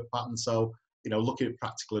daily work pattern. So looking at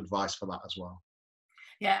practical advice for that as well.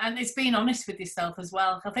 Yeah, and it's being honest with yourself as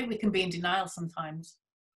well. I think we can be in denial sometimes.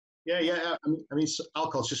 Yeah. I mean,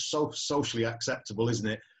 alcohol's just so socially acceptable, isn't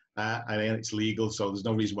it? And it's legal, so there's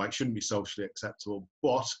no reason why it shouldn't be socially acceptable.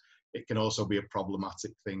 But it can also be a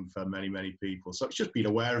problematic thing for many, many people. So it's just being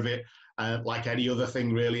aware of it, like any other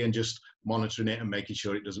thing, really, and just monitoring it and making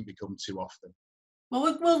sure it doesn't become too often.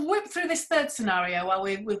 Well, we'll whip through this third scenario while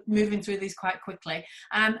we're moving through these quite quickly.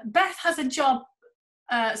 Beth has a job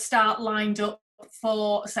start lined up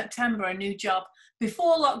for September, a new job.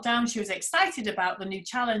 Before lockdown, she was excited about the new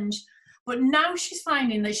challenge, but now she's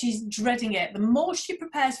finding that she's dreading it. The more she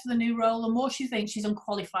prepares for the new role, the more she thinks she's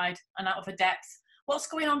unqualified and out of her depth. What's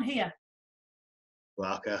going on here?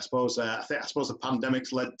 Well, okay, I suppose the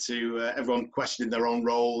pandemic's led to everyone questioning their own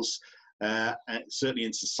roles, certainly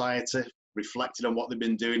in society, reflecting on what they've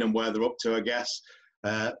been doing and where they're up to, I guess.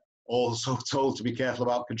 Also told to be careful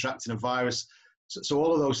about contracting a virus. So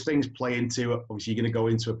all of those things play into, obviously, you're going to go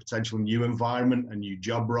into a potential new environment, a new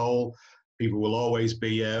job role. People will always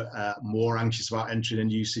be more anxious about entering a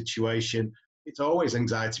new situation. It's always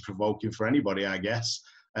anxiety provoking for anybody, I guess.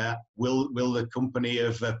 Will the company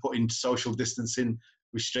have put in social distancing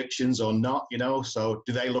restrictions or not? So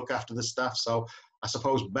do they look after the staff? So I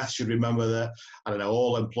suppose Beth should remember that, I don't know,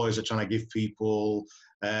 all employers are trying to give people,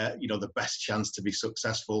 the best chance to be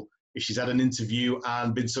successful. If she's had an interview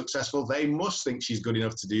and been successful, they must think she's good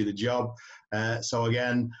enough to do the job. So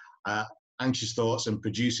again, anxious thoughts and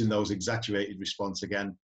producing those exaggerated response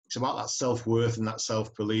again. It's about that self-worth and that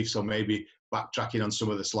self-belief. So maybe backtracking on some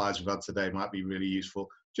of the slides we've had today might be really useful,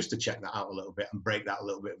 just to check that out a little bit and break that a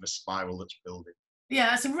little bit of a spiral that's building.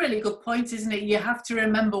 Yeah, that's a really good point, isn't it? You have to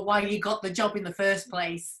remember why you got the job in the first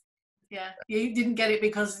place. Yeah, you didn't get it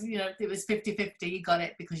because, it was 50-50. You got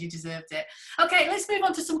it because you deserved it. Okay, let's move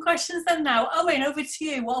on to some questions then now. Owen, over to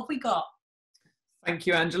you. What have we got? Thank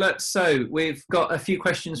you, Angela. So we've got a few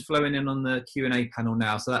questions flowing in on the Q&A panel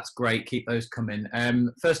now, so that's great. Keep those coming.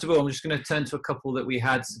 First of all, I'm just going to turn to a couple that we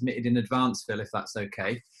had submitted in advance, Phil, if that's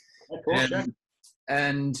okay. Of course, yeah.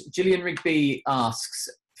 And Gillian Rigby asks,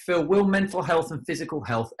 Phil, will mental health and physical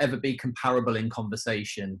health ever be comparable in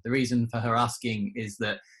conversation? The reason for her asking is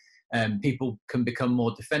that people can become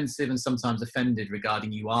more defensive and sometimes offended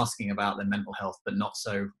regarding you asking about their mental health, but not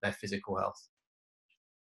so their physical health.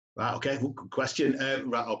 Right, okay, good question.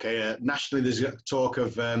 Nationally, there's talk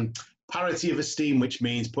of parity of esteem, which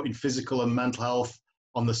means putting physical and mental health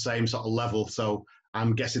on the same sort of level. So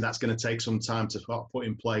I'm guessing that's going to take some time to put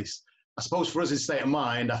in place. I suppose for us in State of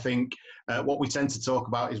Mind, I think what we tend to talk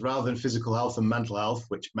about is, rather than physical health and mental health,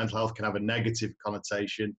 which mental health can have a negative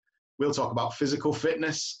connotation, we'll talk about physical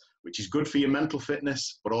fitness, which is good for your mental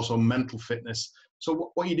fitness, but also mental fitness.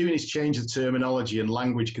 So what you're doing is change the terminology, and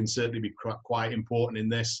language can certainly be quite important in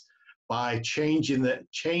this, by changing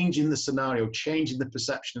the scenario, changing the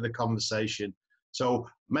perception of the conversation. So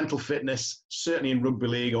mental fitness, certainly in rugby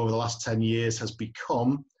league over the last 10 years, has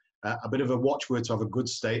become a bit of a watchword to have a good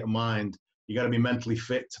state of mind. You got to be mentally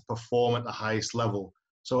fit to perform at the highest level.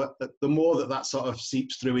 So the more that sort of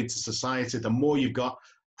seeps through into society, the more you've got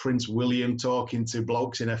Prince William talking to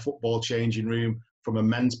blokes in a football changing room from a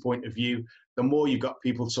men's point of view, the more you've got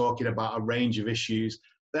people talking about a range of issues,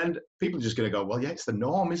 then people are just going to go, well, yeah, it's the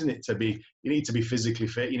norm, isn't it? You need to be physically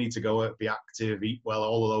fit, you need to go be active, eat well,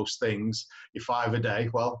 all of those things. Your 5 a day,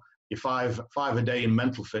 well, your five a day in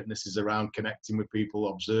mental fitness is around connecting with people,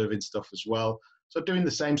 observing stuff as well. So doing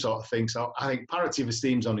the same sort of thing. So I think parity of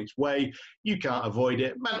esteem's on its way. You can't avoid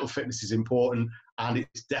it. Mental fitness is important, and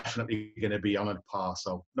it's definitely going to be on a par.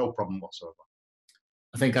 So no problem whatsoever.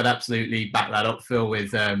 I think I'd absolutely back that up, Phil,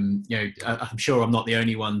 with, you know, I'm sure I'm not the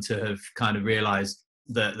only one to have kind of realised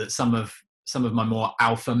that some of my more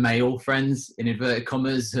alpha male friends, in inverted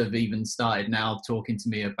commas, have even started now talking to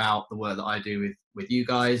me about the work that I do with you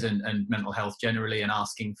guys and mental health generally, and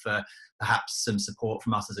asking for perhaps some support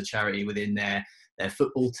from us as a charity within their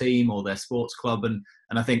football team or their sports club. And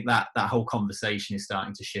I think that whole conversation is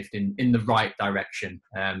starting to shift in the right direction.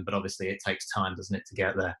 But obviously it takes time, doesn't it, to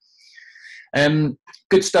get there.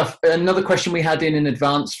 Good stuff. Another question we had in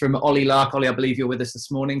advance from Ollie Lark. Ollie, I believe you're with us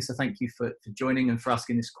this morning, so thank you for joining and for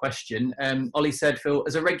asking this question. Ollie said, Phil,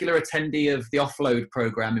 as a regular attendee of the Offload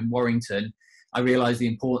programme in Warrington, I realise the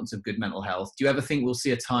importance of good mental health. Do you ever think we'll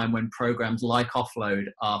see a time when programmes like Offload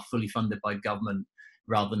are fully funded by government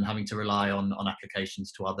rather than having to rely on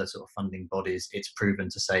applications to other sort of funding bodies? It's proven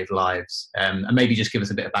to save lives. And maybe just give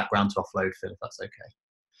us a bit of background to Offload, Phil, if that's okay.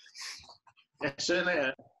 Yeah,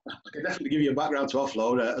 certainly. I can definitely give you a background to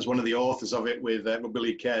Offload as one of the authors of it with Rugby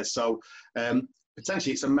League Cares. So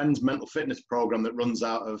potentially it's a men's mental fitness programme that runs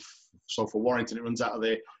out of, so for Warrington, it runs out of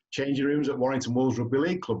the changing rooms at Warrington Wolves Rugby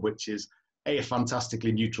League Club, which is a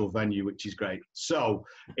fantastically neutral venue, which is great. So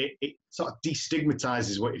it sort of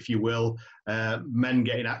destigmatises, if you will, men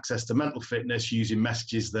getting access to mental fitness using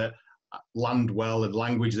messages that land well and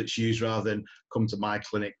language that's used rather than come to my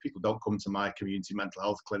clinic. People don't come to my community mental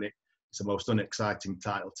health clinic. It's the most unexciting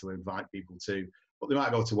title to invite people to, but they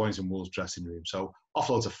might go to Warrington Wolves dressing room. So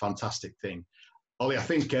Offload's a fantastic thing. Ollie, I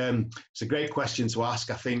think it's a great question to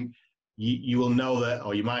ask. I think you will know that,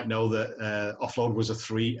 or you might know that Offload was a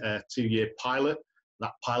 2-year pilot.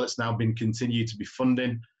 That pilot's now been continued to be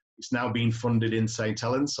funding. It's now being funded in St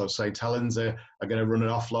Helens. So St Helens are going to run an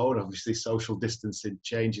Offload. Obviously, social distancing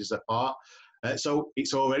changes apart. So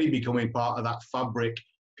it's already becoming part of that fabric.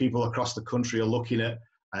 People across the country are looking at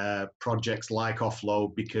projects like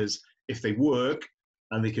Offload, because if they work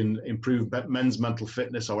and they can improve men's mental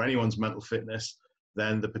fitness or anyone's mental fitness,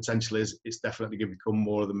 then the potential is it's definitely going to become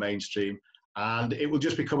more of the mainstream, and it will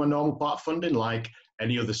just become a normal part of funding like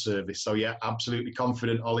any other service. So yeah, absolutely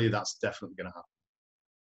confident, Ollie, that's definitely going to happen.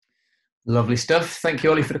 Lovely stuff. Thank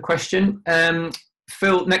you, Ollie, for the question.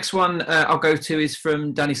 Phil, next one I'll go to is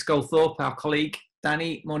from Danny Sculthorpe, our colleague.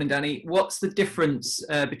 Danny, morning, Danny. What's the difference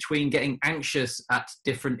between getting anxious at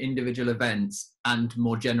different individual events and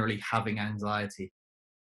more generally having anxiety?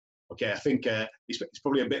 Okay, I think it's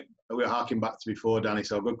probably a bit, we're harking back to before, Danny,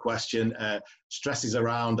 so good question. Stress is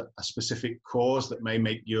around a specific cause that may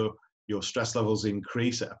make your stress levels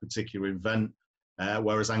increase at a particular event,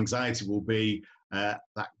 whereas anxiety will be that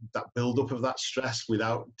build-up of that stress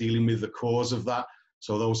without dealing with the cause of that.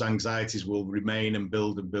 So those anxieties will remain and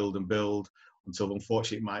build and build and build until,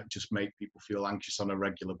 unfortunately, it might just make people feel anxious on a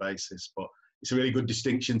regular basis. But it's a really good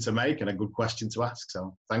distinction to make and a good question to ask.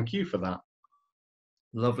 So thank you for that.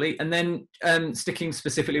 Lovely. And then sticking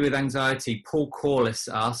specifically with anxiety, Paul Corliss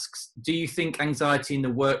asks, do you think anxiety in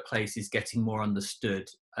the workplace is getting more understood?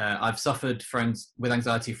 I've suffered with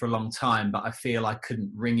anxiety for a long time, but I feel I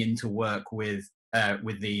couldn't ring into work with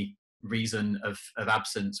the reason of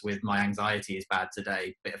absence with my anxiety is bad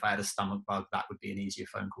today. But if I had a stomach bug, that would be an easier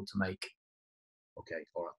phone call to make. Okay,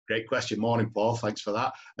 all right. Great question. Morning, Paul. Thanks for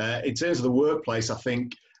that. In terms of the workplace, I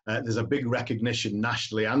think there's a big recognition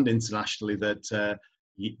nationally and internationally that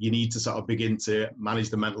you need to sort of begin to manage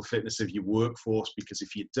the mental fitness of your workforce, because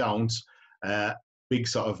if you don't, big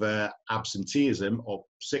sort of absenteeism or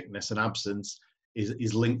sickness and absence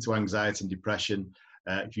is linked to anxiety and depression.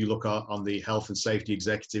 If you look on the Health and Safety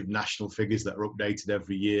Executive national figures that are updated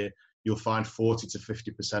every year, you'll find 40 to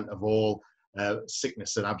 50% of all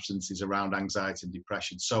sickness and absences around anxiety and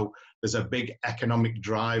depression. So there's a big economic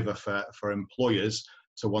driver for employers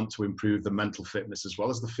to want to improve the mental fitness as well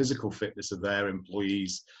as the physical fitness of their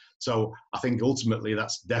employees. So I think ultimately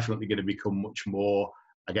that's definitely going to become much more,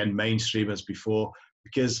 again, mainstream as before,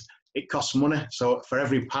 because it costs money. So for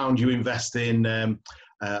every pound you invest in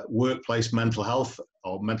workplace mental health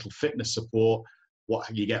or mental fitness support,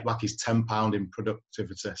 what you get back is £10 in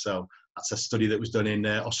productivity. So that's a study that was done in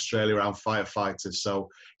Australia around firefighters. So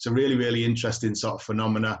it's a really, really interesting sort of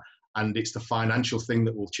phenomena, and it's the financial thing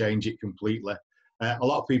that will change it completely. A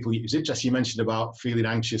lot of people, it's interesting you mentioned about feeling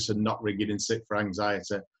anxious and not ringing in sick for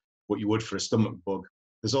anxiety, what you would for a stomach bug.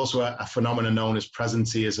 There's also a phenomenon known as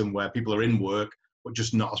presenteeism, where people are in work but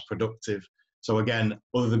just not as productive. So again,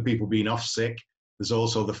 other than people being off sick, there's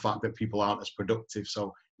also the fact that people aren't as productive.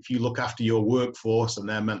 So if you look after your workforce and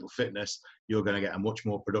their mental fitness, you're going to get a much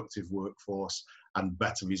more productive workforce and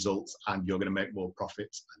better results, and you're going to make more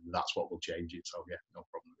profits, and that's what will change it. So yeah, no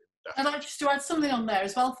problem. I'd like just to add something on there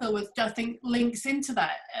as well, Phil, which I think links into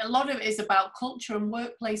that. A lot of it is about culture and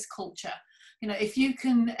workplace culture. You know, if you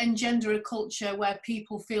can engender a culture where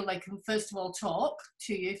people feel they can, first of all, talk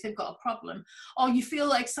to you if they've got a problem, or you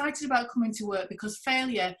feel excited about coming to work because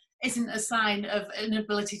failure isn't a sign of an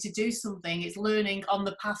ability to do something, it's learning on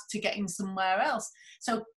the path to getting somewhere else.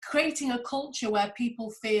 So creating a culture where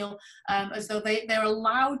people feel as though they're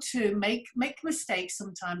allowed to make mistakes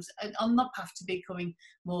sometimes on the path to becoming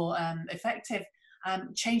more effective.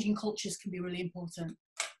 Changing cultures can be really important.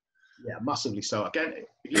 Yeah, massively so. Again,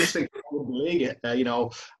 if you just think of the league,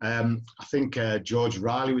 I think George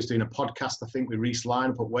Riley was doing a podcast, I think, with Reece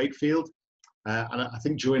Lyon up at Wakefield. And I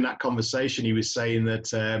think during that conversation, he was saying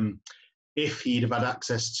that if he'd have had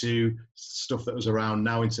access to stuff that was around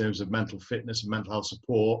now in terms of mental fitness and mental health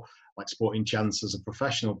support, like Sporting Chance as a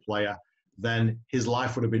professional player, then his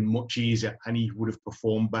life would have been much easier and he would have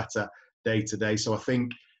performed better day to day. So I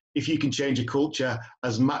think if you can change a culture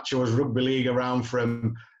as macho as rugby league around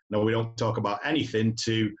from, no, we don't talk about anything,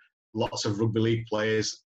 to lots of rugby league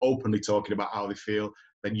players openly talking about how they feel,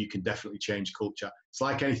 then you can definitely change culture. It's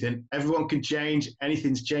like anything. Everyone can change.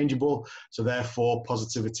 Anything's changeable. So therefore,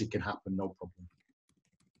 positivity can happen. No problem.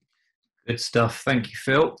 Good stuff. Thank you,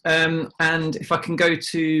 Phil. And if I can go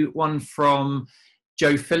to one from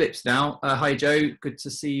Joe Phillips now. Hi, Joe. Good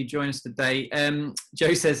to see you join us today.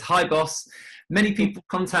 Joe says, hi, boss. Many people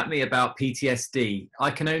contact me about PTSD.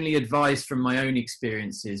 I can only advise from my own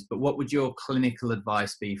experiences, but what would your clinical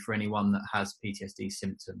advice be for anyone that has PTSD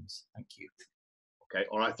symptoms? Thank you. Okay,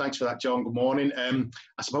 all right. Thanks for that, John. Good morning.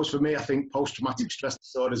 I suppose for me, I think post-traumatic stress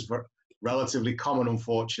disorder is relatively common,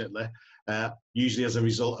 unfortunately, usually as a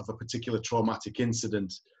result of a particular traumatic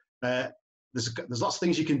incident. There's lots of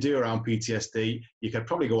things you can do around PTSD. You could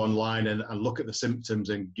probably go online and look at the symptoms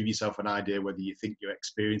and give yourself an idea whether you think you're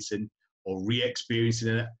experiencing or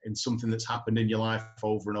re-experiencing it in something that's happened in your life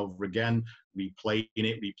over and over again, replaying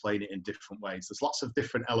it in different ways. There's lots of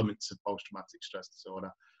different elements of post-traumatic stress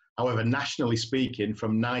disorder. However, nationally speaking,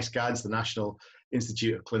 from NICE Guides, the National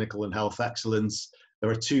Institute of Clinical and Health Excellence,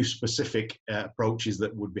 there are two specific approaches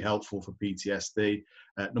that would be helpful for PTSD.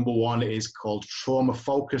 Number one is called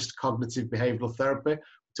trauma-focused cognitive behavioral therapy. We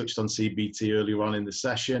touched on CBT earlier on in the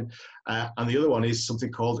session. And the other one is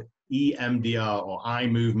something called EMDR, or eye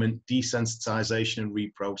movement desensitization and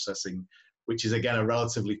reprocessing, which is, again, a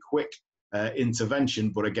relatively quick intervention,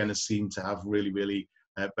 but again, has seemed to have really, really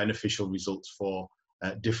beneficial results for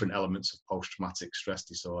different elements of post-traumatic stress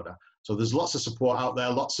disorder. So there's lots of support out there.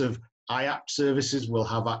 Lots of IAP services will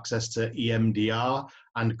have access to EMDR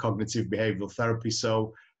and cognitive behavioral therapy.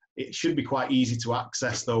 So it should be quite easy to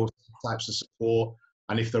access those types of support.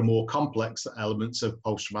 And if there are more complex elements of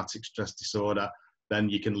post-traumatic stress disorder, then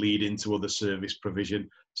you can lead into other service provision.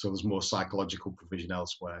 So there's more psychological provision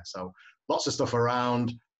elsewhere. So lots of stuff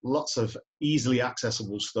around, lots of easily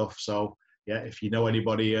accessible stuff. So yeah, if you know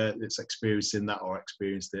anybody that's experiencing that or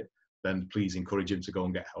experienced it, then please encourage them to go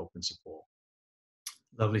and get help and support.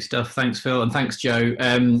 Lovely stuff. Thanks, Phil, and thanks, Joe.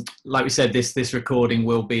 Like we said, this recording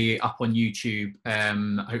will be up on YouTube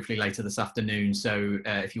hopefully later this afternoon. So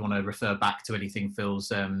if you want to refer back to anything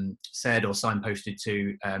Phil's said or signposted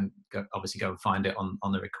to, obviously go and find it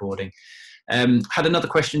on the recording. Had another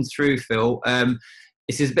question through, Phil.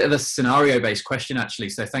 This is a bit of a scenario-based question, actually.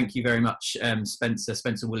 So thank you very much,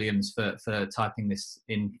 Spencer Williams, for typing this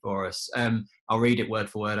in for us. I'll read it word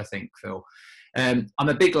for word, I think, Phil. I'm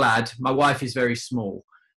a big lad. My wife is very small.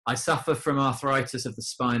 I suffer from arthritis of the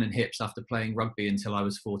spine and hips after playing rugby until I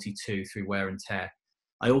was 42 through wear and tear.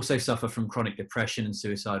 I also suffer from chronic depression and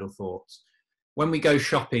suicidal thoughts. When we go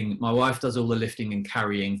shopping, my wife does all the lifting and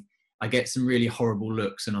carrying. I get some really horrible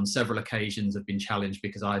looks, and on several occasions I've been challenged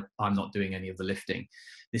because I'm not doing any of the lifting.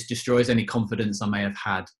 This destroys any confidence I may have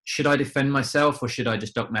had. Should I defend myself, or should I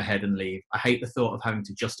just duck my head and leave? I hate the thought of having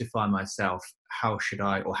to justify myself. How should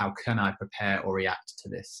I, or how can I prepare or react to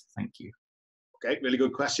this? Thank you. Okay, really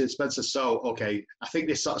good question, Spencer. So, okay, I think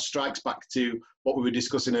this sort of strikes back to what we were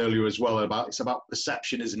discussing earlier as well it's about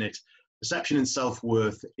perception, isn't it? Perception and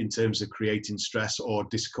self-worth in terms of creating stress or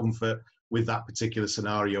discomfort with that particular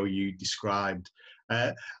scenario you described.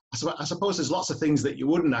 I suppose there's lots of things that you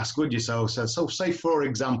wouldn't ask, would you? So say, for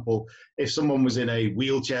example, if someone was in a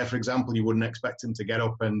wheelchair, for example, you wouldn't expect them to get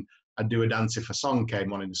up and do a dance if a song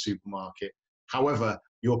came on in the supermarket. However,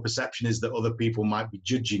 your perception is that other people might be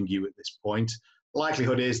judging you at this point.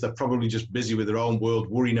 Likelihood is they're probably just busy with their own world,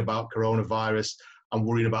 worrying about coronavirus and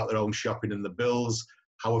worrying about their own shopping and the bills.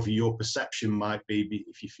 However, your perception might be,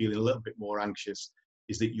 if you're feeling a little bit more anxious,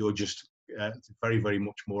 is that you're just very, very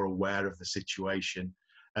much more aware of the situation.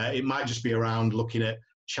 It might just be around looking at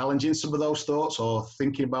challenging some of those thoughts or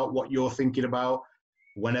thinking about what you're thinking about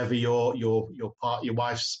whenever your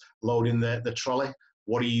wife's loading the trolley.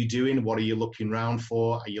 What are you doing? What are you looking around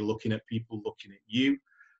for? Are you looking at people looking at you?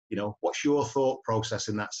 You know, what's your thought process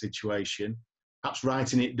in that situation? Perhaps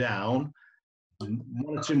writing it down,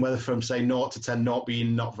 monitoring whether from say 0 to 10, 0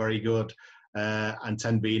 being not very good, and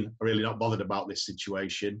 10 being really not bothered about this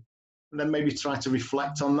situation. And then maybe try to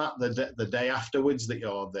reflect on that the day afterwards,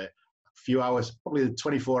 or the few hours, probably the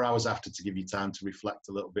 24 hours after, to give you time to reflect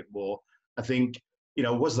a little bit more. I think, you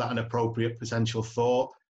know, was that an appropriate potential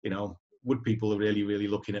thought? You know, would people really, really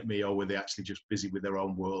looking at me, or were they actually just busy with their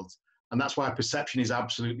own world? And that's why perception is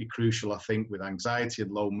absolutely crucial, I think, with anxiety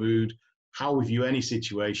and low mood. How we view any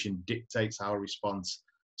situation dictates our response.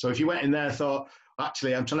 So if you went in there and thought,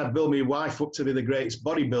 actually, I'm trying to build my wife up to be the greatest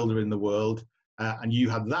bodybuilder in the world, and you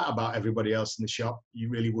had that about everybody else in the shop, you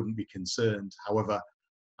really wouldn't be concerned. However,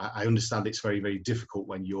 I understand it's very, very difficult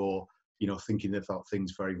when you're, you know, thinking about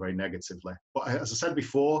things very, very negatively. But as I said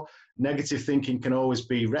before, negative thinking can always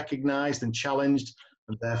be recognized and challenged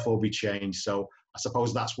and therefore be changed. So I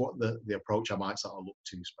suppose that's what the approach I might sort of look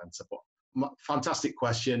to, Spencer. But fantastic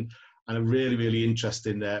question, and a really, really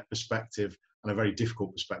interesting perspective, and a very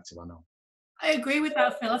difficult perspective, I know. I agree with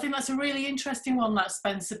that, Phil. I think that's a really interesting one, that,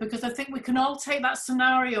 Spencer, because I think we can all take that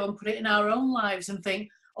scenario and put it in our own lives and think,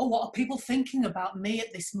 oh, what are people thinking about me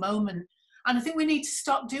at this moment? And I think we need to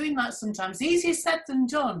stop doing that sometimes. Easier said than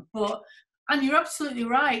done, and you're absolutely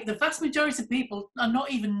right. The vast majority of people are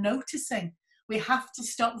not even noticing. We have to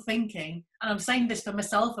stop thinking, and I'm saying this for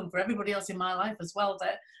myself and for everybody else in my life as well,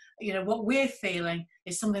 that, you know, what we're feeling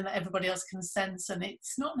is something that everybody else can sense, and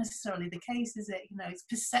it's not necessarily the case, is it? You know, its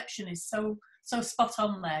perception is so spot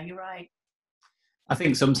on there. You're right. I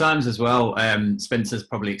think sometimes as well, Spencer's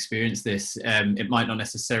probably experienced this. It might not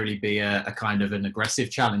necessarily be a kind of an aggressive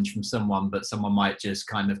challenge from someone, but someone might just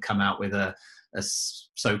kind of come out with a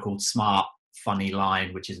so-called smart, funny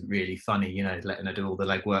line, which isn't really funny, you know, letting her do all the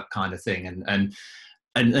legwork kind of thing. And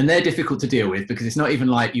they're difficult to deal with, because it's not even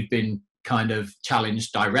like you've been kind of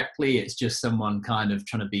challenged directly. It's just someone kind of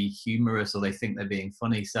trying to be humorous, or they think they're being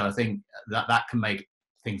funny. So I think that can make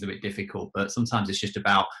things a bit difficult, but sometimes it's just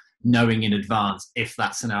about knowing in advance, if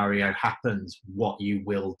that scenario happens, what you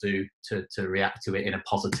will do to react to it in a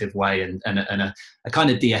positive way and a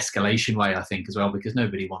kind of de-escalation way, I think, as well, because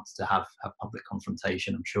nobody wants to have public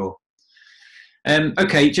confrontation, I'm sure.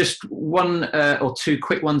 Okay, just one or two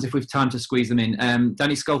quick ones if we've time to squeeze them in.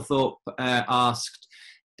 Danny Sculthorpe asked,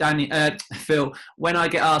 Phil, when I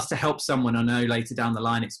get asked to help someone, I know later down the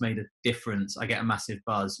line it's made a difference. I get a massive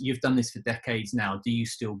buzz. You've done this for decades now. Do you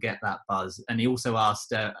still get that buzz? And he also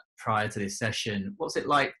asked prior to this session, what's it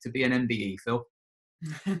like to be an MBE, Phil?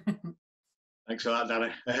 Thanks for that,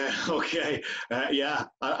 Danny. Okay, yeah,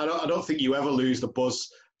 I don't think you ever lose the buzz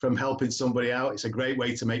from helping somebody out. It's a great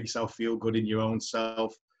way to make yourself feel good in your own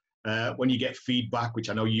self. When you get feedback, which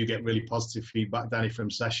I know you get really positive feedback, Danny, from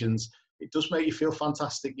sessions, it does make you feel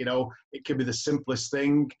fantastic. You know, it can be the simplest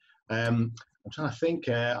thing. I'm trying to think.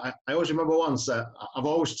 I always remember once, I've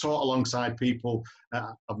always taught alongside people.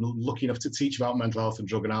 I'm lucky enough to teach about mental health and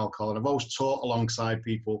drug and alcohol, and I've always taught alongside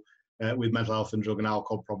people with mental health and drug and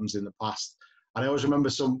alcohol problems in the past. And I always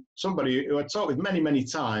remember somebody who I'd taught with many, many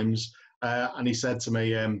times, and he said to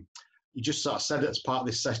me, he just sort of said it as part of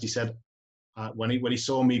this session, he said, when he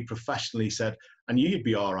saw me professionally, he said, I knew you'd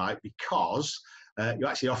be all right because you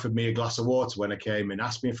actually offered me a glass of water when I came in,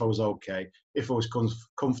 asked me if I was okay, if I was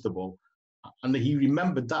comfortable. And he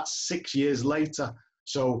remembered that 6 years later.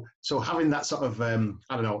 So having that sort of, I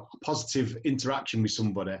don't know, positive interaction with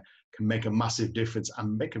somebody can make a massive difference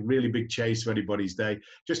and make a really big change to anybody's day.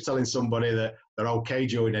 Just telling somebody that they're okay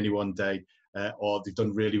during any one day, or they've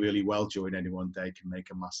done really, really well during any one day, can make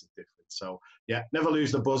a massive difference. So yeah, never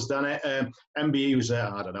lose the buzz, Danny. MBE was,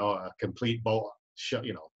 I don't know, a complete bolt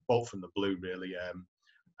from the blue, really.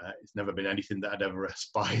 It's never been anything that I'd ever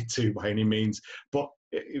aspired to by any means, but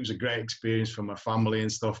it was a great experience for my family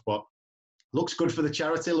and stuff. But looks good for the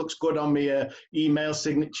charity, looks good on my email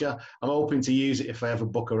signature. I'm hoping to use it if I ever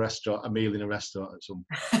book a meal in a restaurant at some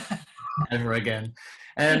point. Never again.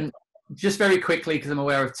 Just very quickly, because I'm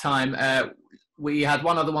aware of time, we had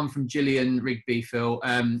one other one from Gillian Rigby, Phil.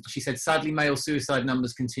 She said, sadly, male suicide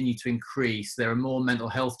numbers continue to increase. There are more mental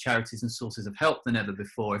health charities and sources of help than ever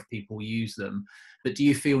before if people use them. But do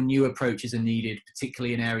you feel new approaches are needed,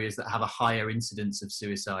 particularly in areas that have a higher incidence of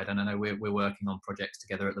suicide? And I know we're working on projects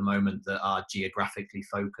together at the moment that are geographically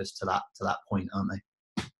focused to that point, aren't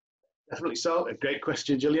they? Definitely so. A great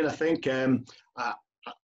question, Gillian. I think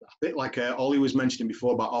a bit like Ollie was mentioning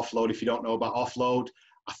before about offload. If you don't know about offload,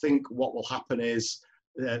 I think what will happen is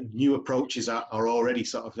new approaches are already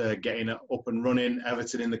sort of getting up and running.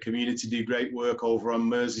 Everton in the community do great work over on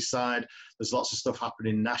Merseyside. There's lots of stuff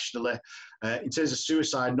happening nationally. In terms of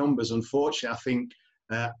suicide numbers, unfortunately,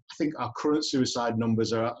 I think our current suicide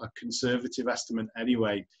numbers are a conservative estimate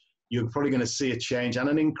anyway. You're probably going to see a change and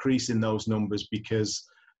an increase in those numbers because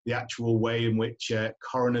the actual way in which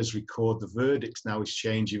coroners record the verdicts now is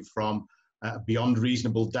changing from a beyond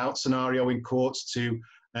reasonable doubt scenario in courts to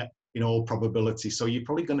in all probability. So you're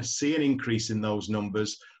probably going to see an increase in those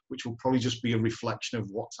numbers, which will probably just be a reflection of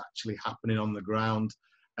what's actually happening on the ground.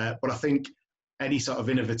 But I think any sort of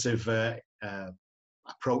innovative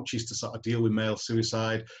approaches to sort of deal with male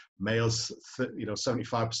suicide, males,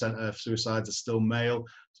 75% of suicides are still male.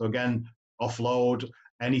 So again, offload,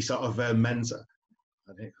 any sort of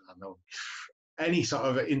any sort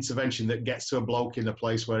of intervention that gets to a bloke in the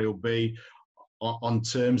place where he'll be on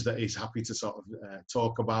terms that he's happy to sort of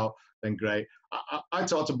talk about, then great. I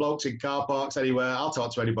talk to blokes in car parks anywhere. I'll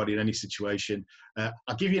talk to anybody in any situation.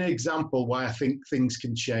 I'll give you an example why I think things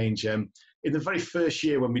can change. In the very first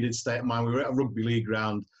year when we did State of Mind, we were at a rugby league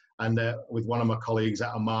ground and with one of my colleagues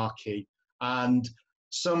at a marquee. And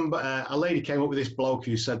a lady came up with this bloke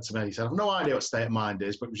who said to me, he said, I've no idea what State of Mind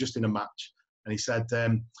is, but it was just in a match. And he said,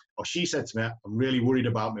 or she said to me, I'm really worried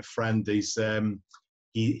about my friend. His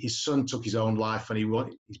son took his own life and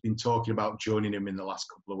he's been talking about joining him in the last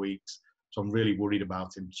couple of weeks. So I'm really worried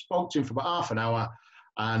about him. Spoke to him for about half an hour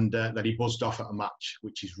and then he buzzed off at a match,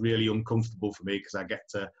 which is really uncomfortable for me because I get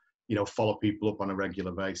to, follow people up on a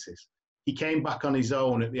regular basis. He came back on his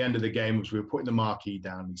own at the end of the game as we were putting the marquee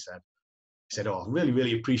down. He said, oh, I really,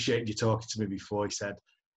 really appreciate you talking to me before. He said,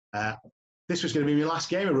 this was going to be my last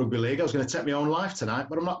game of rugby league. I was going to take my own life tonight,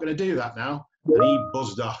 but I'm not going to do that now. And he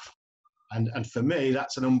buzzed off. And for me,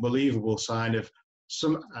 that's an unbelievable sign of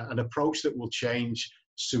an approach that will change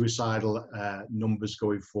suicidal numbers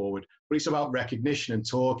going forward. But it's about recognition and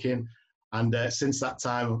talking. And since that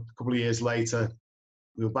time, a couple of years later,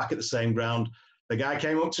 we were back at the same ground. The guy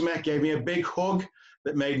came up to me, gave me a big hug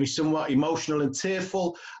that made me somewhat emotional and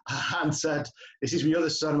tearful and said, this is my other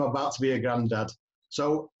son, I'm about to be a granddad.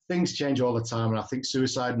 So things change all the time. And I think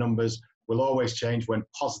suicide numbers will always change when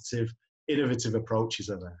positive, innovative approaches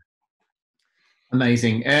are there.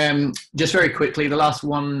 Amazing. Just very quickly, the last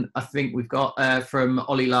one I think we've got from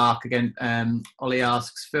Ollie Lark again. Ollie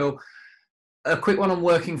asks, Phil, a quick one on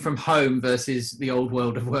working from home versus the old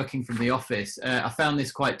world of working from the office. I found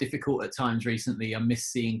this quite difficult at times recently. I miss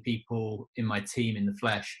seeing people in my team in the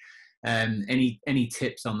flesh. Any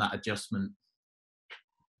tips on that adjustment?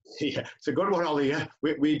 Yeah, it's a good one, Ollie. Yeah.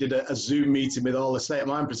 We did a Zoom meeting with all the State of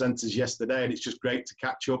Mind presenters yesterday, and it's just great to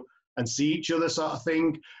catch up and see each other sort of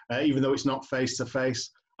thing, even though it's not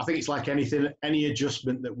face-to-face. I think it's like anything, any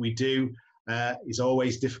adjustment that we do is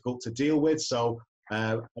always difficult to deal with. So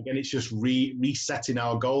again, it's just resetting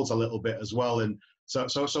our goals a little bit as well. And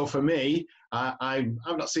so for me, I've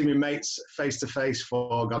not seen my mates face-to-face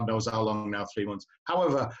for God knows how long now, 3 months.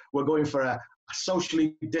 However, we're going for a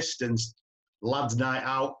socially distanced lads' night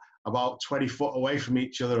out about 20 foot away from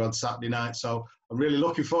each other on Saturday night. So I'm really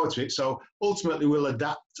looking forward to it. So ultimately we'll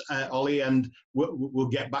adapt, Ollie, and we'll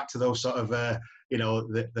get back to those sort of,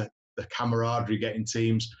 the camaraderie, getting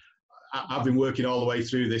teams. I've been working all the way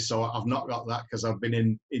through this, so I've not got that because I've been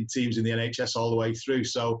in teams in the NHS all the way through.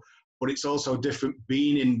 So, but it's also different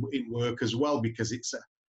being in work as well, because it's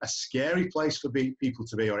a scary place for people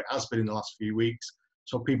to be, or it has been in the last few weeks.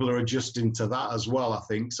 So people are adjusting to that as well, I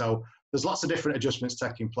think. So there's lots of different adjustments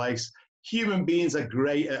taking place. Human beings are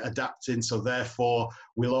great at adapting, so therefore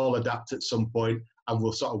we'll all adapt at some point and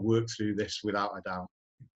we'll sort of work through this without a doubt.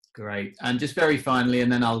 Great. And just very finally,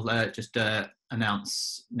 and then I'll just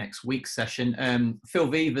announce next week's session. Phil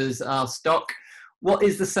Vivers asked, Doc, what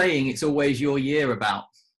is the saying, it's always your year about?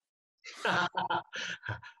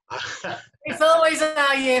 It's always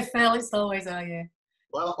our year, Phil. It's always our year.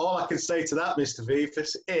 Well, all I can say to that, Mr.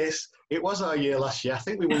 Vivers, is it was our year last year. I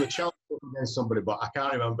think we won the challenge against somebody, but I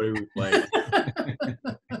can't remember who we played.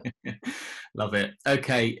 Love it.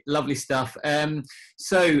 Okay, lovely stuff.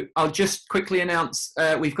 So I'll just quickly announce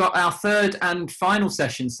we've got our third and final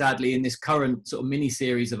session, sadly, in this current sort of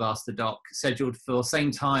mini-series of Ask the Doc, scheduled for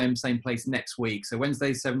same time, same place next week. So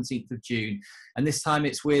Wednesday, 17th of June. And this time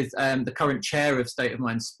it's with the current chair of State of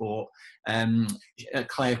Mind Sport,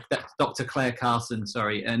 Dr. Claire Carson,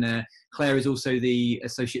 sorry, and Claire is also the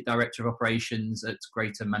Associate Director of Operations at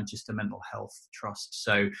Greater Manchester Mental Health Trust.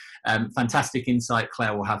 So fantastic insight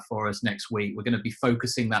Claire will have for us next week. We're going to be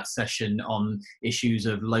focusing that session on issues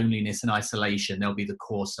of loneliness and isolation. They'll be the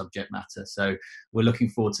core subject matter. So we're looking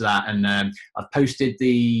forward to that. And I've posted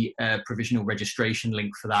the provisional registration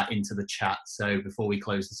link for that into the chat. So before we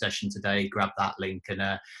close the session today, grab that link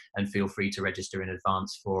and feel free to register in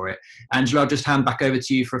advance for it. Angela, I'll just hand back over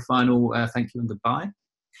to you for a final thank you and goodbye.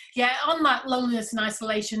 Yeah, on that loneliness and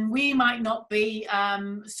isolation, we might not be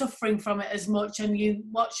suffering from it as much, and you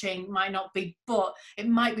watching might not be, but it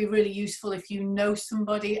might be really useful if you know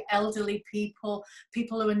somebody, elderly people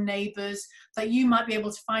who are neighbours, that you might be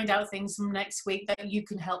able to find out things from next week that you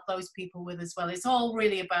can help those people with as well. It's all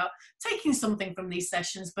really about taking something from these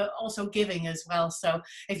sessions, but also giving as well. So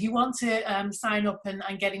if you want to sign up and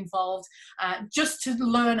get involved, just to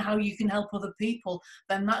learn how you can help other people,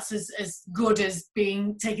 then that's as good as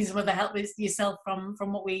taking some of the help yourself from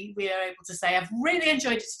what we are able to say. I've really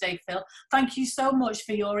enjoyed it today, Phil. Thank you so much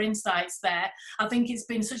for your insights there. I think it's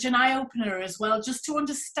been such an eye-opener as well, just to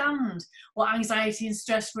understand what anxiety and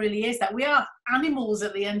stress really is, that we are animals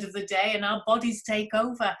at the end of the day and our bodies take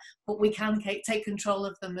over, but we can take control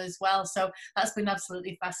of them as well. So that's been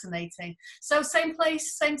absolutely fascinating. So same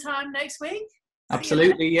place, same time next week?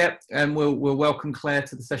 Absolutely, yeah. And we'll welcome Claire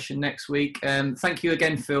to the session next week. Thank you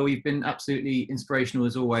again, Phil. You've been absolutely inspirational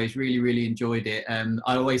as always. Really, really enjoyed it.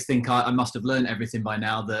 I always think I must have learned everything by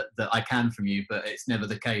now that I can from you, but it's never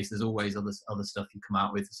the case. There's always other stuff you come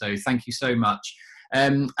out with. So thank you so much.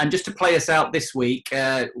 And just to play us out this week,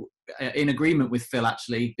 in agreement with Phil,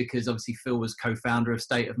 actually, because obviously Phil was co-founder of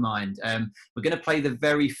State of Mind, we're going to play the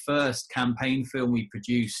very first campaign film we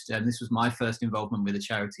produced. And this was my first involvement with a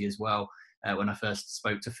charity as well. When I first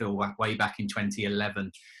spoke to Phil way back in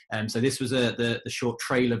 2011. So this was the short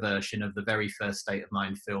trailer version of the very first State of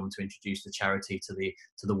Mind film to introduce the charity to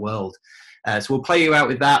the world. So we'll play you out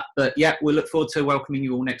with that. But yeah, we'll look forward to welcoming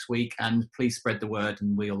you all next week, and please spread the word,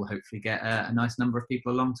 and we'll hopefully get a nice number of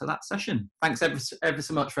people along to that session. Thanks ever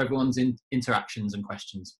so much for everyone's interactions and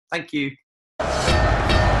questions. Thank you.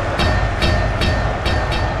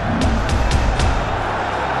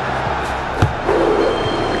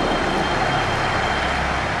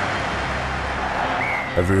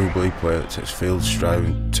 Every rugby player takes field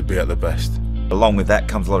striving to be at the best. Along with that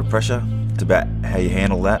comes a lot of pressure. It's about how you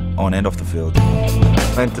handle that on and off the field.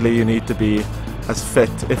 Mentally, you need to be as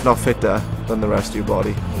fit, if not fitter, than the rest of your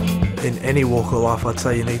body. In any walk of life, I'd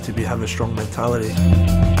say you need to have a strong mentality.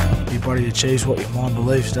 Your body achieves what your mind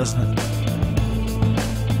believes, doesn't it?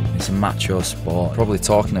 It's a macho sport. Probably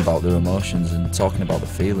talking about their emotions and talking about the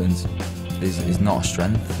feelings is not a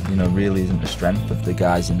strength, really isn't a strength of the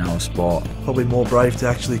guys in our sport. Probably more brave to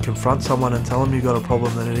actually confront someone and tell them you've got a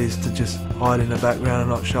problem than it is to just hide in the background and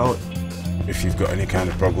not show it. If you've got any kind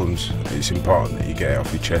of problems, it's important that you get it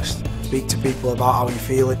off your chest. Speak to people about how you're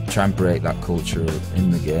feeling. Try and break that culture in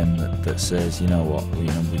the game that says, you know what, we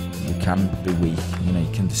can be weak, you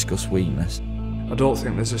can discuss weakness. I don't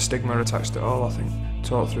think there's a stigma attached at all. I think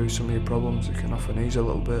talk through some of your problems, it can often ease a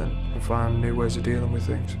little bit and find new ways of dealing with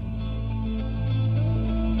things.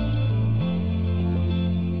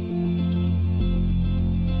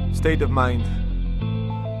 State of Mind.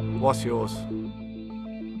 What's yours?